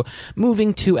to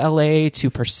moving to LA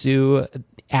to pursue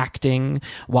acting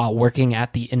while working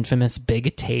at the infamous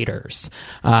Big Taters.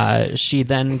 She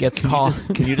then gets called...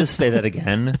 Can you just say that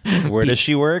again? Where does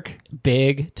she work?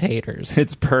 Big Taters.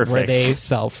 It's perfect. Where they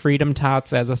sell Freedom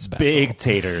Tots as a special. Big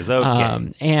Taters,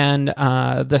 okay. And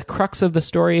the crux of the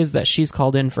story is that she's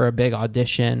called in for a big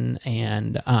audition,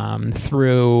 and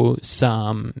through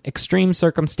some extreme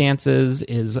circumstances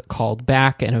is called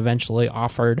back and eventually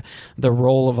offered the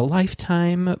role of a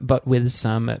lifetime, but with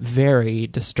some very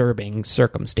disturbing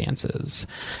circumstances.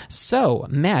 So,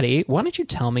 Maddie, why don't you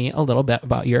tell me a little bit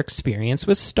about your experience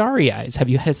with Starry Eyes? Have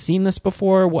you seen this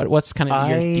before? What's kind of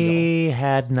your deal? I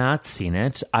had not seen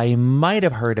it. I might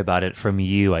have heard about it from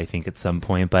you, I think, at some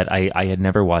point, but I had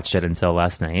never watched it until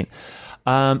last night.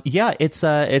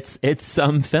 It's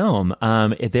some film.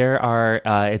 It's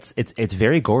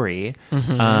very gory.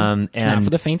 Mm-hmm. It's not for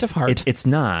the faint of heart. It's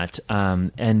not.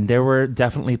 And there were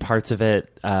definitely parts of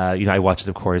it. I watched it,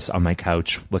 of course, on my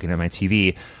couch looking at my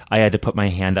TV. I had to put my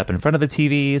hand up in front of the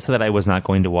TV so that I was not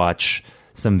going to watch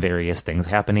some various things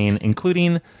happening,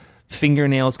 including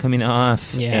fingernails coming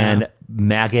off and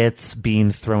maggots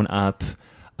being thrown up.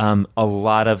 A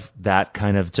lot of that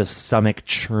kind of just stomach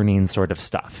churning sort of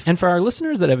stuff. And for our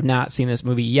listeners that have not seen this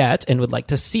movie yet and would like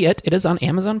to see it, it is on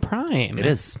Amazon Prime. It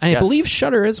is. And I believe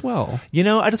Shudder as well.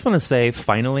 I just want to say,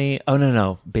 finally... Oh,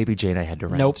 no. Baby Jane I had to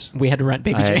rent. Nope. We had to rent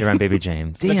Baby Jane. I had to rent Baby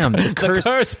Jane. Damn, the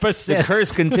curse persists. The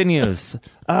curse continues.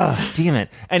 Damn it.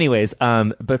 Anyways,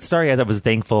 but Starry Eyes, I was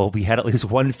thankful we had at least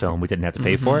one film we didn't have to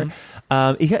pay for.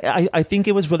 I think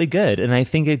it was really good, and I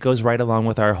think it goes right along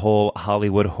with our whole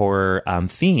Hollywood horror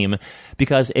theme,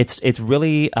 because it's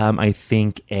really I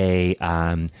think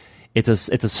it's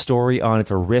a story on,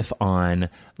 it's a riff on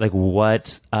like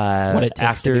what it takes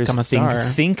actors to become a star.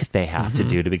 think they have to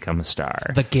do to become a star.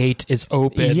 The gate is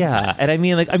open. Yeah, and I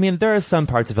mean there are some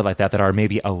parts of it like that are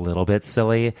maybe a little bit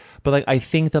silly, but like I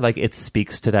think that like it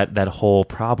speaks to that whole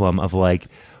problem of like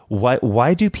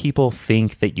why do people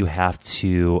think that you have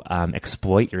to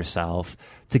exploit yourself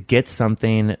to get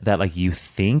something that like you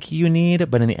think you need,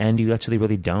 but in the end you actually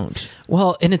really don't.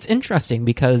 Well, and it's interesting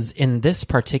because in this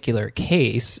particular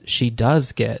case, she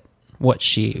does get what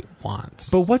she wants.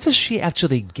 But what does she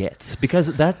actually get? Because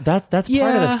that's part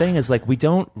of the thing is like we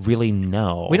don't really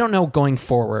know. We don't know going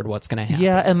forward what's going to happen.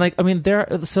 Yeah, and like I mean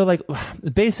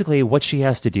basically what she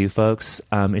has to do, folks,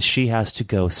 is she has to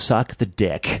go suck the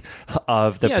dick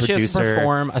of the producer. She has to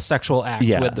perform a sexual act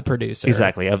with the producer.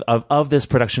 Exactly. Of this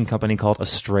production company called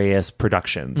Astraeus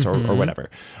Productions or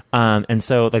whatever. And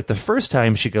so like the first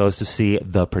time she goes to see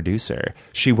the producer,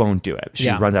 she won't do it. She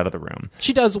runs out of the room.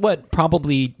 She does what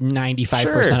probably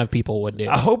 95% of people would do.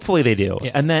 Hopefully they do.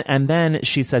 Yeah. And then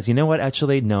she says, you know what,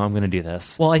 actually, no, I'm going to do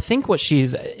this. Well, I think what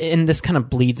and this kind of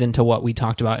bleeds into what we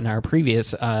talked about in our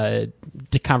previous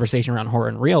conversation around horror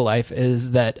in real life,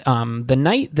 is that the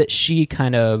night that she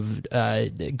kind of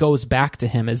goes back to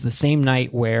him is the same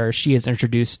night where she is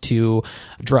introduced to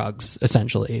drugs,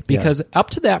 essentially. Because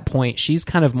up to that point, she's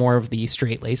kind of more of the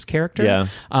straight-laced character. Yeah.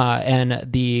 And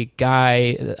the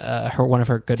guy, one of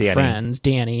her good friends,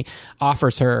 Danny,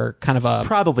 offers her kind of a...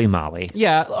 Probably Molly.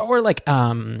 Yeah, or like...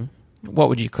 what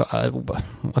would you call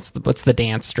what's the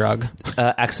dance drug?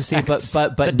 Ecstasy.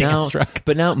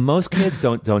 But now most kids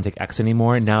don't take X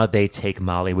anymore. Now they take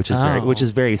Molly, which is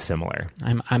very similar.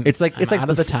 It's like out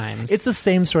of the times. It's the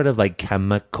same sort of like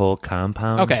chemical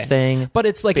compound thing. But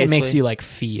it's like basically. It makes you like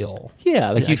feel. Yeah,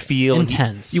 like you feel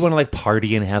intense. You want to like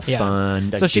party and have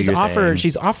fun. So she's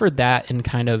offered that in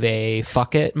kind of a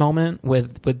fuck it moment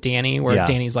with Danny, where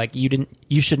Danny's like,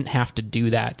 you shouldn't have to do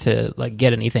that to like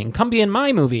get anything. Come be in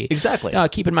my movie. Exactly.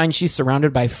 Keep in mind, she's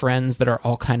surrounded by friends that are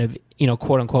all kind of,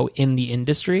 quote unquote, in the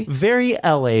industry. Very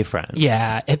LA friends.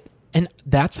 Yeah. And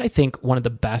that's, I think, one of the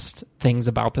best things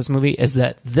about this movie is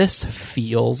that this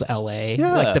feels LA.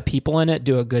 Yeah. Like the people in it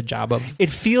do a good job of. It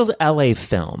feels LA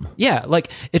film. Yeah, like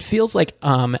it feels like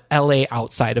LA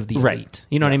outside of the elite. Right.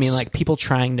 You know what I mean? Like people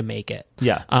trying to make it.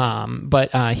 Yeah.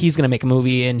 But he's going to make a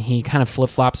movie, and he kind of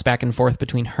flip-flops back and forth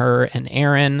between her and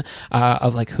Aaron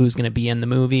of like who's going to be in the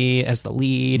movie as the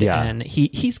lead. Yeah. And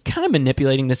he's kind of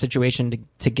manipulating the situation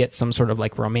to get some sort of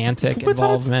like romantic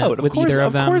involvement with either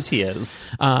of them. Of course he is.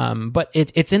 But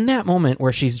it's in that moment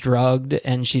where she's drugged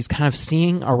and she's kind of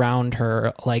seeing around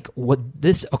her like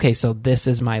so this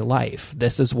is my life.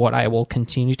 This is what I will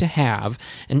continue to have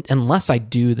unless I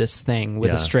do this thing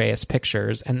with Estrellas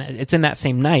Pictures. And it's in that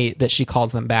same night that she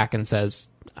calls them back and says,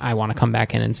 I want to come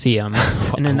back in and see him.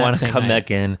 And I want to come back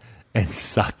in and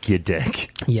suck your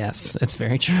dick. Yes, it's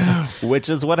very true. Which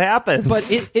is what happens. But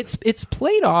it's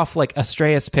played off like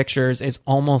Estrellas Pictures is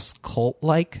almost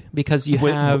cult-like because you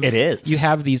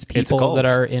have these people that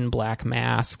are in black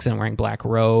masks and wearing black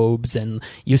robes, and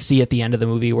you see at the end of the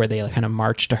movie where they kind of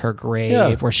march to her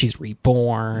grave where she's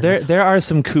reborn. There are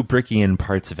some Kubrickian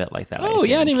parts of it like that. Oh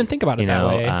yeah, I didn't even think about it that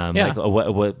way. Like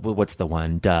what's the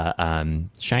one?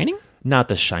 Shining? Not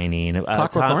The Shining.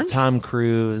 Clockwork Orange? Tom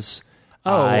Cruise.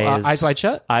 Eyes Wide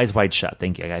Shut? Eyes Wide Shut.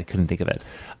 Thank you. I couldn't think of it.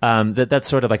 That's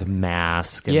sort of like a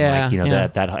mask and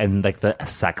that and like the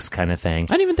sex kind of thing.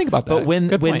 I didn't even think about that.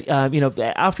 But when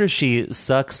after she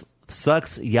sucks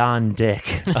Jan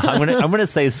dick. I'm gonna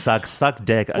say suck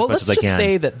dick as much as I can. Let's just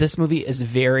say that this movie is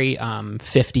very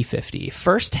 50-50.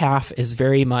 First half is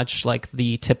very much like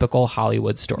the typical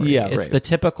Hollywood story. Yeah, it's the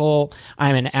typical,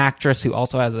 I'm an actress who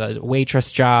also has a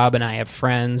waitress job and I have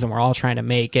friends and we're all trying to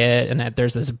make it, and that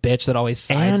there's this bitch that always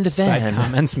side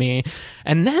comments me.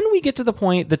 And then we get to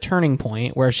the turning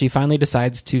point where she finally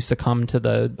decides to succumb to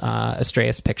the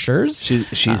Estrellas Pictures. She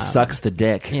sucks the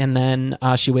dick. And then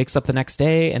she wakes up the next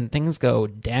day and things go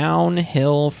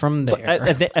downhill from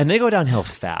there. And they go downhill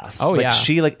fast. Oh, yeah.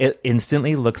 She it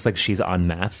instantly looks like she's on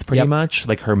meth pretty much.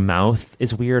 Like her mouth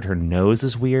is weird. Her nose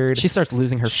is weird. She starts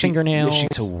losing her fingernails. She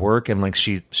to work and like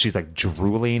she's like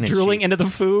drooling. Into the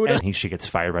food. And she gets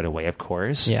fired right away, of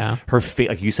course. Yeah. Her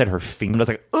like you said, her finger was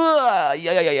like, ugh,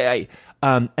 yeah.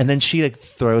 And then she like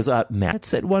throws up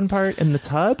maggots at one part in the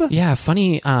tub. Yeah,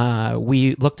 funny.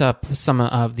 We looked up some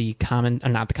of the some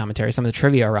of the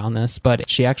trivia around this, but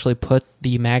she actually put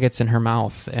the maggots in her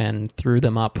mouth and threw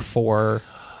them up for.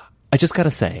 I just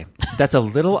gotta say, that's a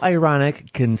little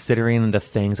ironic considering the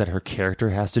things that her character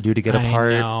has to do to get a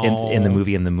part in the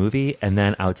movie, and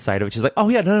then outside of it, she's like, "Oh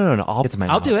yeah, no, I'll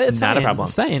do it. It's not fine. a problem."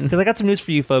 It's fine. Because I got some news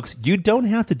for you folks. You don't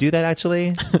have to do that.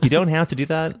 Actually, you don't have to do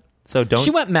that. So don't. She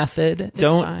went method.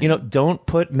 Don't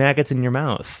put maggots in your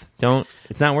mouth. Don't.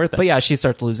 It's not worth it. But yeah, she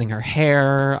starts losing her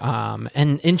hair,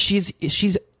 and she's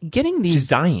getting these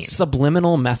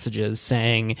subliminal messages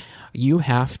saying you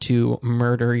have to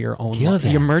murder your own life.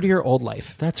 You murder your old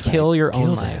life. That's right. Kill your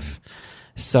own life.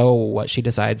 So what she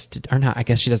decides to, or not, I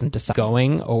guess she doesn't decide,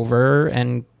 going over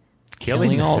and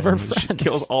killing all of her friends. She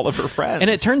kills all of her friends. And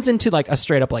it turns into like a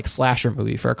straight up like slasher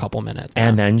movie for a couple minutes.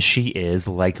 And then she is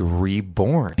like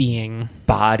reborn.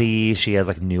 Body. She has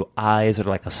like new eyes that are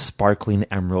like a sparkling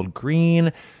emerald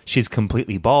green. She's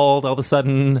completely bald all of a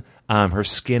sudden. Her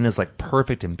skin is like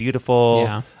perfect and beautiful.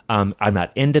 Yeah. I'm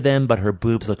not into them, but her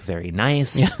boobs look very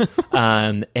nice.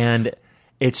 Yeah. And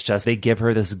it's just they give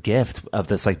her this gift of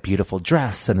this like beautiful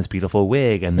dress and this beautiful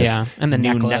wig and this and the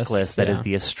new necklace that is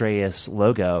the Estrellas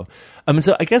logo.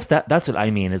 So I guess that's what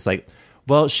I mean is like,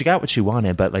 well, she got what she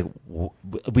wanted, but like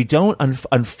we don't.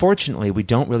 Unfortunately, we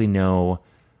don't really know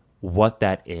what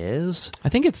that is. I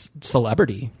think it's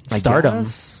celebrity, stardom.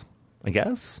 I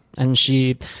guess. And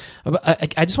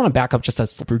I just want to back up just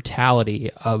as the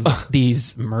brutality of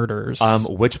these murders.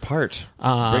 Which part?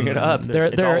 Bring it up.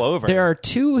 It's all over. There are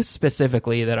two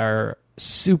specifically that are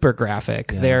super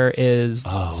graphic. Yeah. There is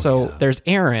there's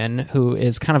Erin, who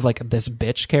is kind of like this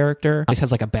bitch character. Always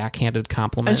has like a backhanded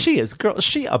compliment. And she is a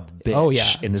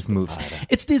bitch in this movie.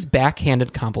 It's these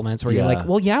backhanded compliments where you're like,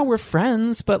 well, yeah, we're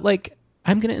friends, but like,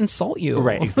 I'm going to insult you.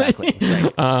 Right, exactly.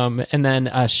 Right. And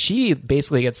then she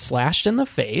basically gets slashed in the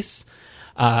face,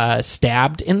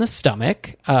 stabbed in the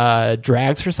stomach,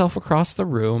 drags herself across the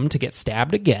room to get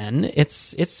stabbed again.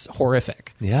 It's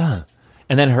horrific. Yeah.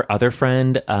 And then her other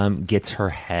friend gets her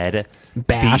head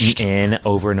bashed beaten in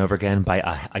over and over again by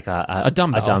a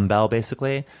dumbbell,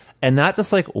 basically. And not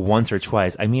just like once or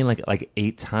twice. I mean like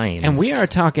 8 times. And we are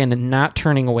talking not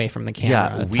turning away from the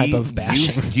camera type of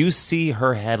bashing. You see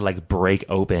her head like break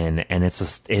open, and it's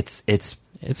just it's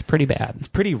It's pretty bad. It's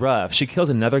pretty rough. She kills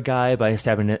another guy by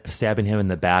stabbing him in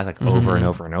the back like over and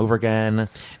over and over again.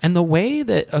 And the way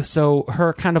that so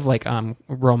her kind of like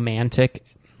romantic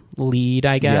lead,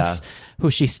 I guess,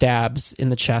 who she stabs in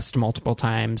the chest multiple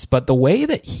times, but the way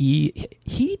that he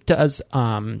does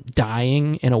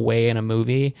dying in a way in a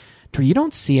movie where you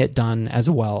don't see it done as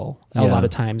well a lot of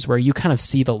times, where you kind of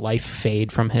see the life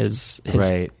fade from his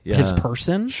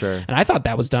person. Sure. And I thought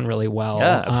that was done really well.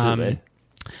 Yeah, absolutely.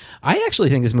 I actually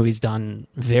think this movie's done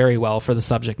very well for the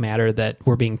subject matter that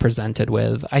we're being presented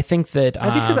with. I think that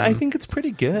I think it's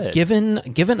pretty good. Given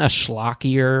a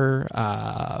schlockier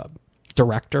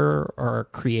director or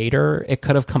creator, it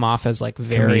could have come off as like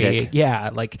very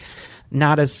comedic. Like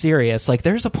not as serious. Like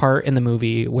there's a part in the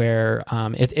movie where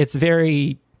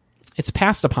it's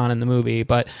passed upon in the movie,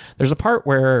 but there's a part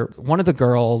where one of the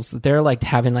girls, they're like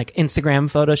having like Instagram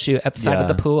photo shoot at the side of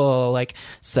the pool, like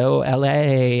so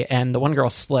LA, and the one girl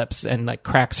slips and like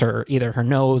cracks either her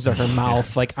nose or her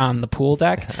mouth like on the pool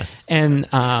deck. And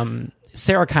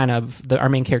Sarah our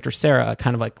main character Sarah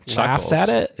kind of like laughs at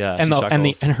it. Yeah,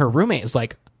 and her roommate is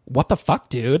like, what the fuck,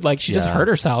 dude? Like she just hurt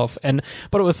herself.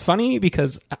 But it was funny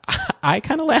because I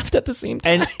kind of laughed at the same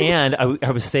time. And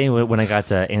I was saying when I got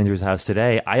to Andrew's house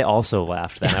today, I also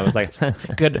laughed then. I was like,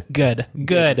 good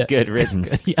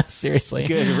riddance. Yeah, seriously.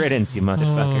 Good riddance, you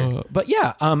motherfucker. But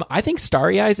yeah, I think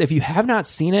Starry Eyes, if you have not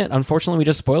seen it, unfortunately we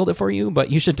just spoiled it for you,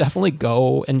 but you should definitely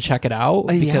go and check it out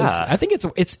because I think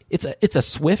it's a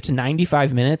swift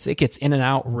 95 minutes. It gets in and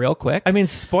out real quick. I mean,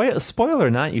 spoiler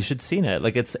or not, you should seen it.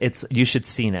 Like you should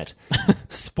seen it.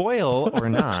 Spoiler or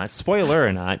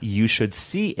not, you should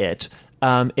see it.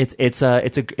 It's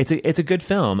a good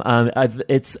film.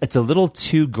 It's a little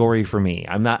too gory for me.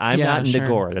 I'm not into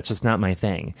gore. That's just not my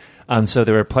thing. So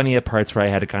there were plenty of parts where I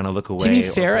had to kind of look away. To be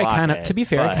fair,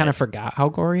 I kind of forgot how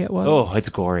gory it was. Oh, it's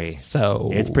gory.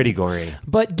 So it's pretty gory.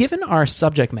 But given our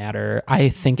subject matter, I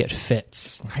think it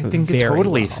fits. I think it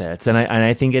totally fits, and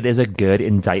I think it is a good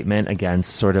indictment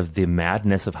against sort of the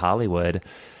madness of Hollywood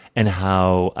and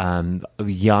how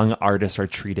young artists are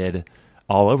treated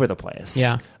all over the place.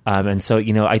 Yeah. And so,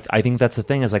 I think that's the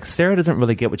thing is like Sarah doesn't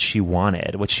really get what she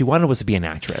wanted. What she wanted was to be an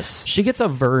actress. She gets a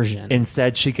version.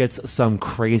 Instead, she gets some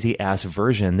crazy ass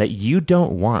version that you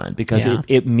don't want because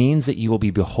it means that you will be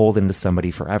beholden to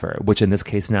somebody forever, which in this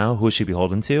case now, who is she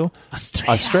beholden to?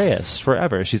 Astraeus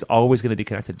forever. She's always going to be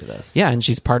connected to this. Yeah. And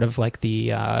she's part of like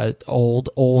the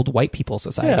old white people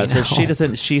society. Yeah.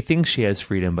 So she thinks she has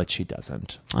freedom, but she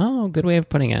doesn't. Oh, good way of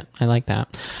putting it. I like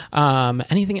that.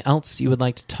 Anything else you would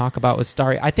like to talk about with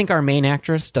Starry? I think our main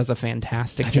actress does a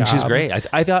fantastic job. She's great.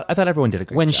 I thought everyone did a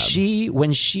great job.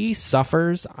 When she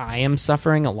suffers, I am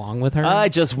suffering along with her. I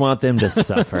just want them to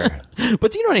suffer.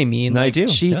 But do you know what I mean? I do.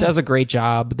 She does a great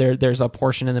job. There's a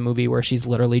portion in the movie where she's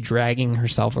literally dragging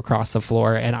herself across the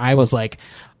floor, and I was like,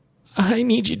 I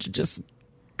need you to just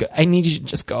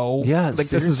go. Yeah, like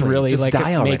this is really just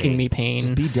like making me pain.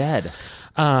 Just be dead.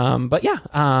 But yeah,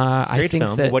 I think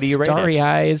film. that What do you rate Starry it?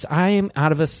 Eyes, I'm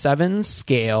out of a 7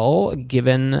 scale,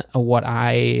 given what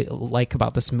I like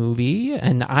about this movie.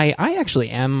 And I actually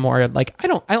am more like, I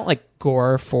don't like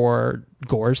gore for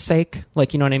gore's sake.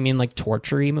 Like, you know what I mean? Like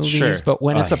torture-y movies. Sure. But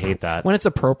when I hate that. when it's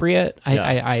appropriate,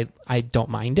 I don't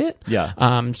mind it. Yeah.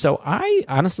 So I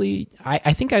honestly,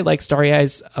 I think I like Starry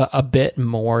Eyes a bit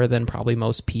more than probably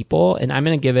most people. And I'm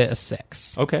going to give it a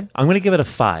 6. Okay. I'm going to give it a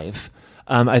 5.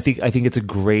 I think it's a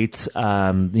great,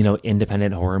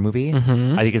 independent horror movie.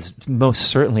 Mm-hmm. I think it's most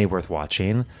certainly worth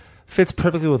watching. Fits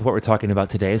perfectly with what we're talking about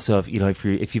today. So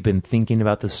if you've been thinking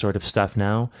about this sort of stuff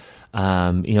now,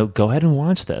 go ahead and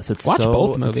watch this. Watch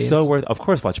both movies. It's so worth. Of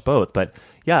course, watch both. But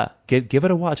yeah, give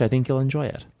it a watch. I think you'll enjoy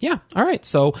it. Yeah. All right.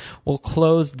 So we'll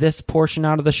close this portion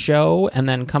out of the show and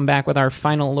then come back with our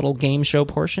final little game show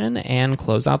portion and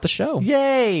close out the show.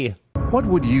 Yay! What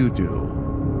would you do?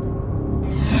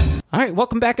 All right,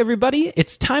 welcome back, everybody.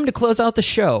 It's time to close out the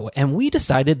show, and we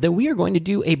decided that we are going to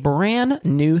do a brand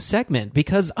new segment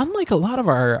because unlike a lot of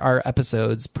our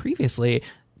episodes previously,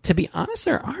 to be honest,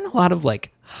 there aren't a lot of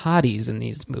like hotties in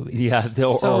these movies. Yeah,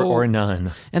 or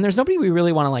none. And there's nobody we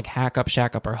really want to like hack up,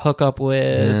 shack up, or hook up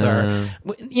with, or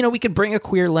we could bring a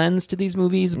queer lens to these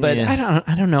movies, but I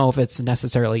don't know if it's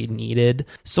necessarily needed.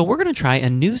 So we're gonna try a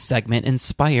new segment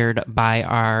inspired by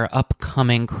our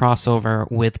upcoming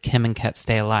crossover with Kim and Ket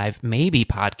Stay Alive Maybe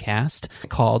podcast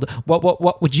called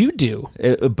What Would You Do?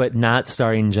 But not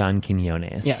starring John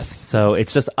Quinones. Yes. So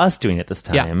it's just us doing it this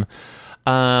time. Yeah.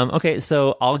 Okay,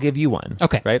 so I'll give you one.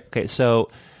 Okay. Right? Okay, so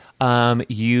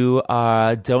you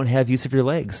don't have use of your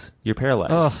legs. You're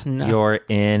paralyzed. Oh, no. You're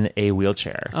in a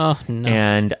wheelchair. Oh, no.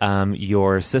 And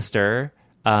your sister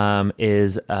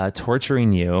is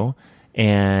torturing you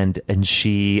And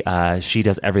she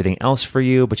does everything else for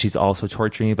you, but she's also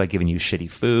torturing you by giving you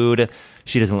shitty food.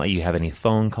 She doesn't let you have any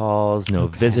phone calls, no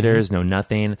visitors, no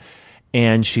nothing.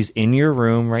 And she's in your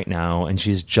room right now, and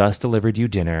she's just delivered you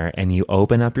dinner, and you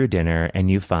open up your dinner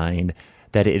and you find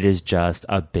that it is just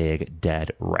a big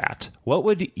dead rat. What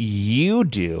would you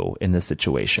do in this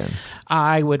situation?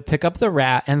 I would pick up the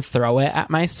rat and throw it at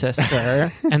my sister,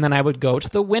 and then I would go to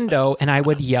the window and I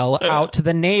would yell out to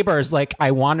the neighbors like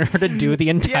I wanted her to do the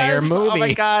entire movie. Oh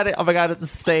my god, it's the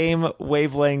same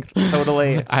wavelength,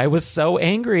 totally. I was so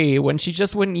angry when she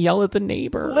just wouldn't yell at the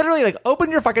neighbor. Literally, like,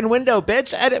 open your fucking window,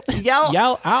 bitch, and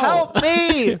yell out. Help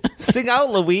me! Sing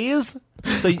out, Louise.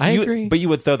 So I agree. But you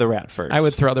would throw the rat first. I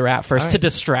would throw the rat first to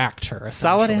distract her.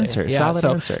 Solid answer. Yeah, Solid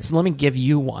answer. So let me give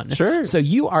you one. Sure. So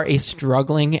you are a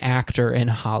struggling actor in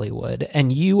Hollywood,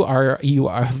 and you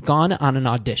have gone on an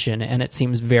audition, and it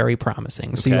seems very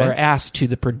promising. So you are asked to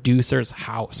the producer's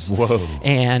house. Whoa.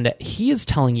 And he is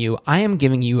telling you, I am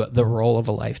giving you the role of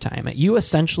a lifetime. You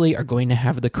essentially are going to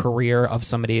have the career of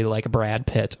somebody like Brad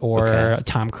Pitt or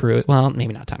Tom Cruise. Well,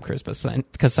 maybe not Tom Cruise, but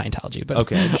because Scientology. But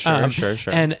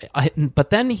sure. But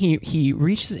then he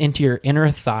reaches into your inner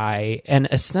thigh and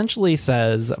essentially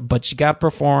says, but you got to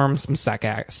perform some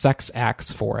sex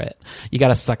acts for it. You got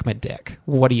to suck my dick.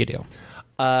 What do you do?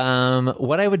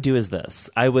 What I would do is this.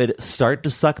 I would start to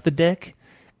suck the dick,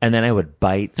 and then I would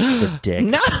bite the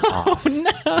dick off.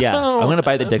 No. Yeah, I'm going to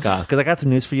bite the dick off because I got some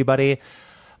news for you, buddy.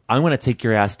 I'm going to take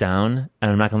your ass down,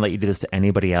 and I'm not going to let you do this to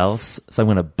anybody else. So I'm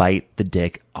going to bite the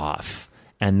dick off.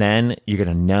 And then you're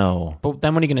going to know. But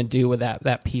then what are you going to do with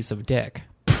that piece of dick?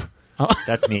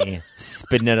 That's me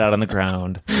spitting it out on the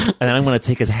ground. And then I'm going to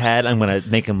take his head. I'm going to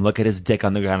make him look at his dick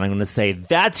on the ground. I'm going to say,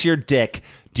 that's your dick.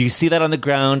 Do you see that on the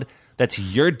ground? That's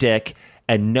your dick.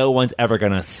 And no one's ever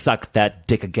going to suck that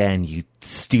dick again, you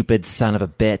stupid son of a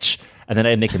bitch. And then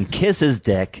I'd make him kiss his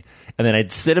dick. And then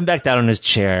I'd sit him back down on his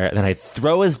chair. And then I'd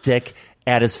throw his dick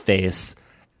at his face.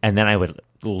 And then I would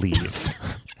leave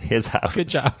his house. Good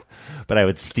job. But I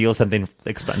would steal something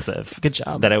expensive. Good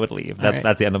job. That I would leave.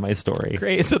 That's the end of my story.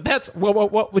 Great. So that's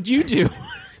what would you do?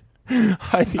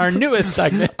 Our newest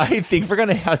segment. I think we're going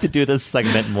to have to do this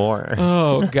segment more.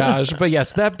 Oh gosh. But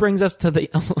yes, that brings us to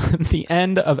the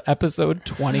end of episode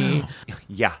 20.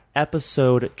 Yeah,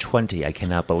 episode 20. I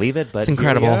cannot believe it, but it's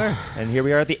incredible. Here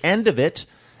we are at the end of it.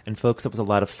 And folks, it was a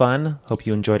lot of fun. Hope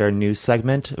you enjoyed our news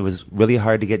segment. It was really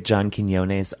hard to get John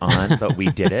Quinones on, but we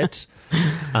did it.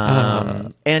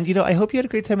 And, I hope you had a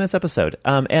great time in this episode.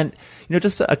 And,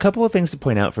 just a couple of things to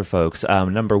point out for folks.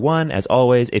 Number one, as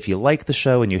always, if you like the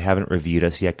show and you haven't reviewed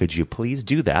us yet, could you please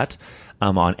do that?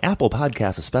 On Apple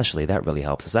Podcasts especially, that really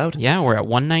helps us out. Yeah, we're at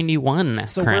 191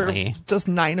 currently. We're just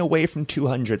 9 away from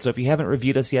 200. So if you haven't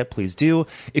reviewed us yet, please do.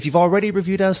 If you've already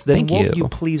reviewed us, then won't you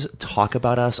please talk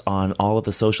about us on all of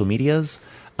the social medias?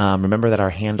 Remember that our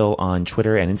handle on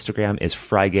Twitter and Instagram is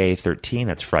Frygay13.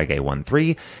 That's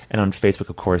Frygay13. And on Facebook,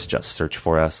 of course, just search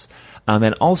for us.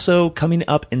 And also, coming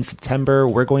up in September,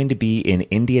 we're going to be in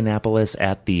Indianapolis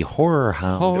at the Horror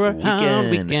Hound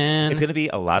Weekend. It's going to be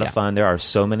a lot of fun. There are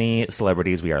so many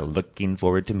celebrities we are looking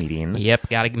forward to meeting. Yep,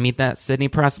 got to meet that Sidney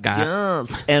Prescott.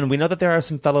 Yes. And we know that there are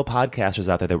some fellow podcasters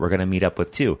out there that we're going to meet up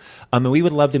with, too. And we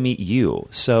would love to meet you.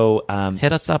 So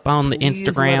hit us up on the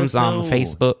Instagrams, on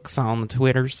Facebooks, on the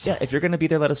Twitters. Yeah, if you're going to be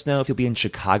there, let us know. If you'll be in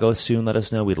Chicago soon, let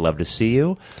us know. We'd love to see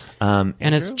you. And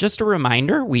it's just a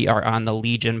reminder, we are on the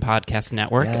Legion Podcast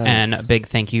Network, and a big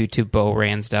thank you to Bo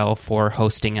Ransdell for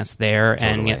hosting us there.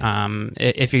 Totally. And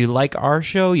if you like our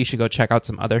show, you should go check out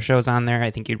some other shows on there.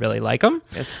 I think you'd really like them.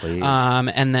 Yes, please.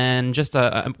 And then just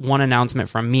one announcement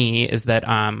from me is that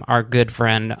our good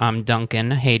friend Duncan,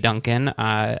 hey Duncan,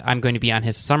 I'm going to be on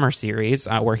his summer series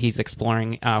where he's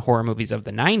exploring horror movies of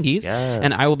the 90s,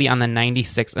 and I will be on the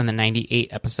 96 and the 98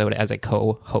 episode as a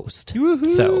co-host.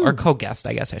 Woohoo! Or co-guest,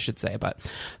 I guess I should say. But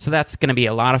so that's going to be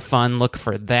a lot of fun. Look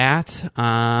for that.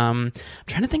 I'm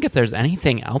trying to think if there's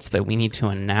anything else that we need to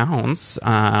announce.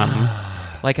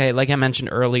 Like I mentioned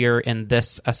earlier in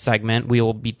this segment, we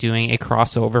will be doing a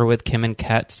crossover with Kim and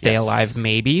Ket, Stay Alive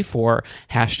Maybe, for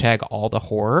hashtag All the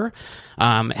Horror.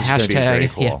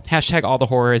 Hashtag All the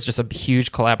Horror is just a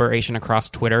huge collaboration across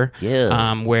Twitter.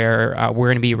 Yeah. Where we're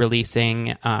going to be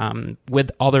releasing with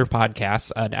other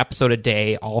podcasts an episode a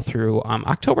day all through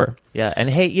October. Yeah, and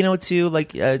hey, too,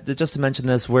 just to mention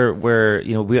this, I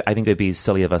think it'd be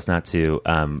silly of us not to.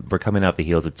 We're coming off the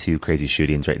heels of 2 crazy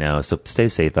shootings right now, so stay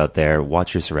safe out there.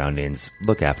 Watch your surroundings.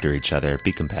 Look after each other.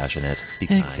 Be compassionate. Be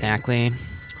kind. Exactly.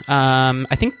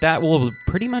 I think that will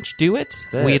pretty much do it.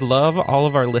 We love all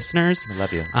of our listeners. We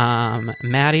love you.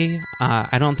 Maddie,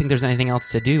 I don't think there's anything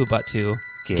else to do but to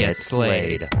get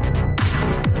slayed.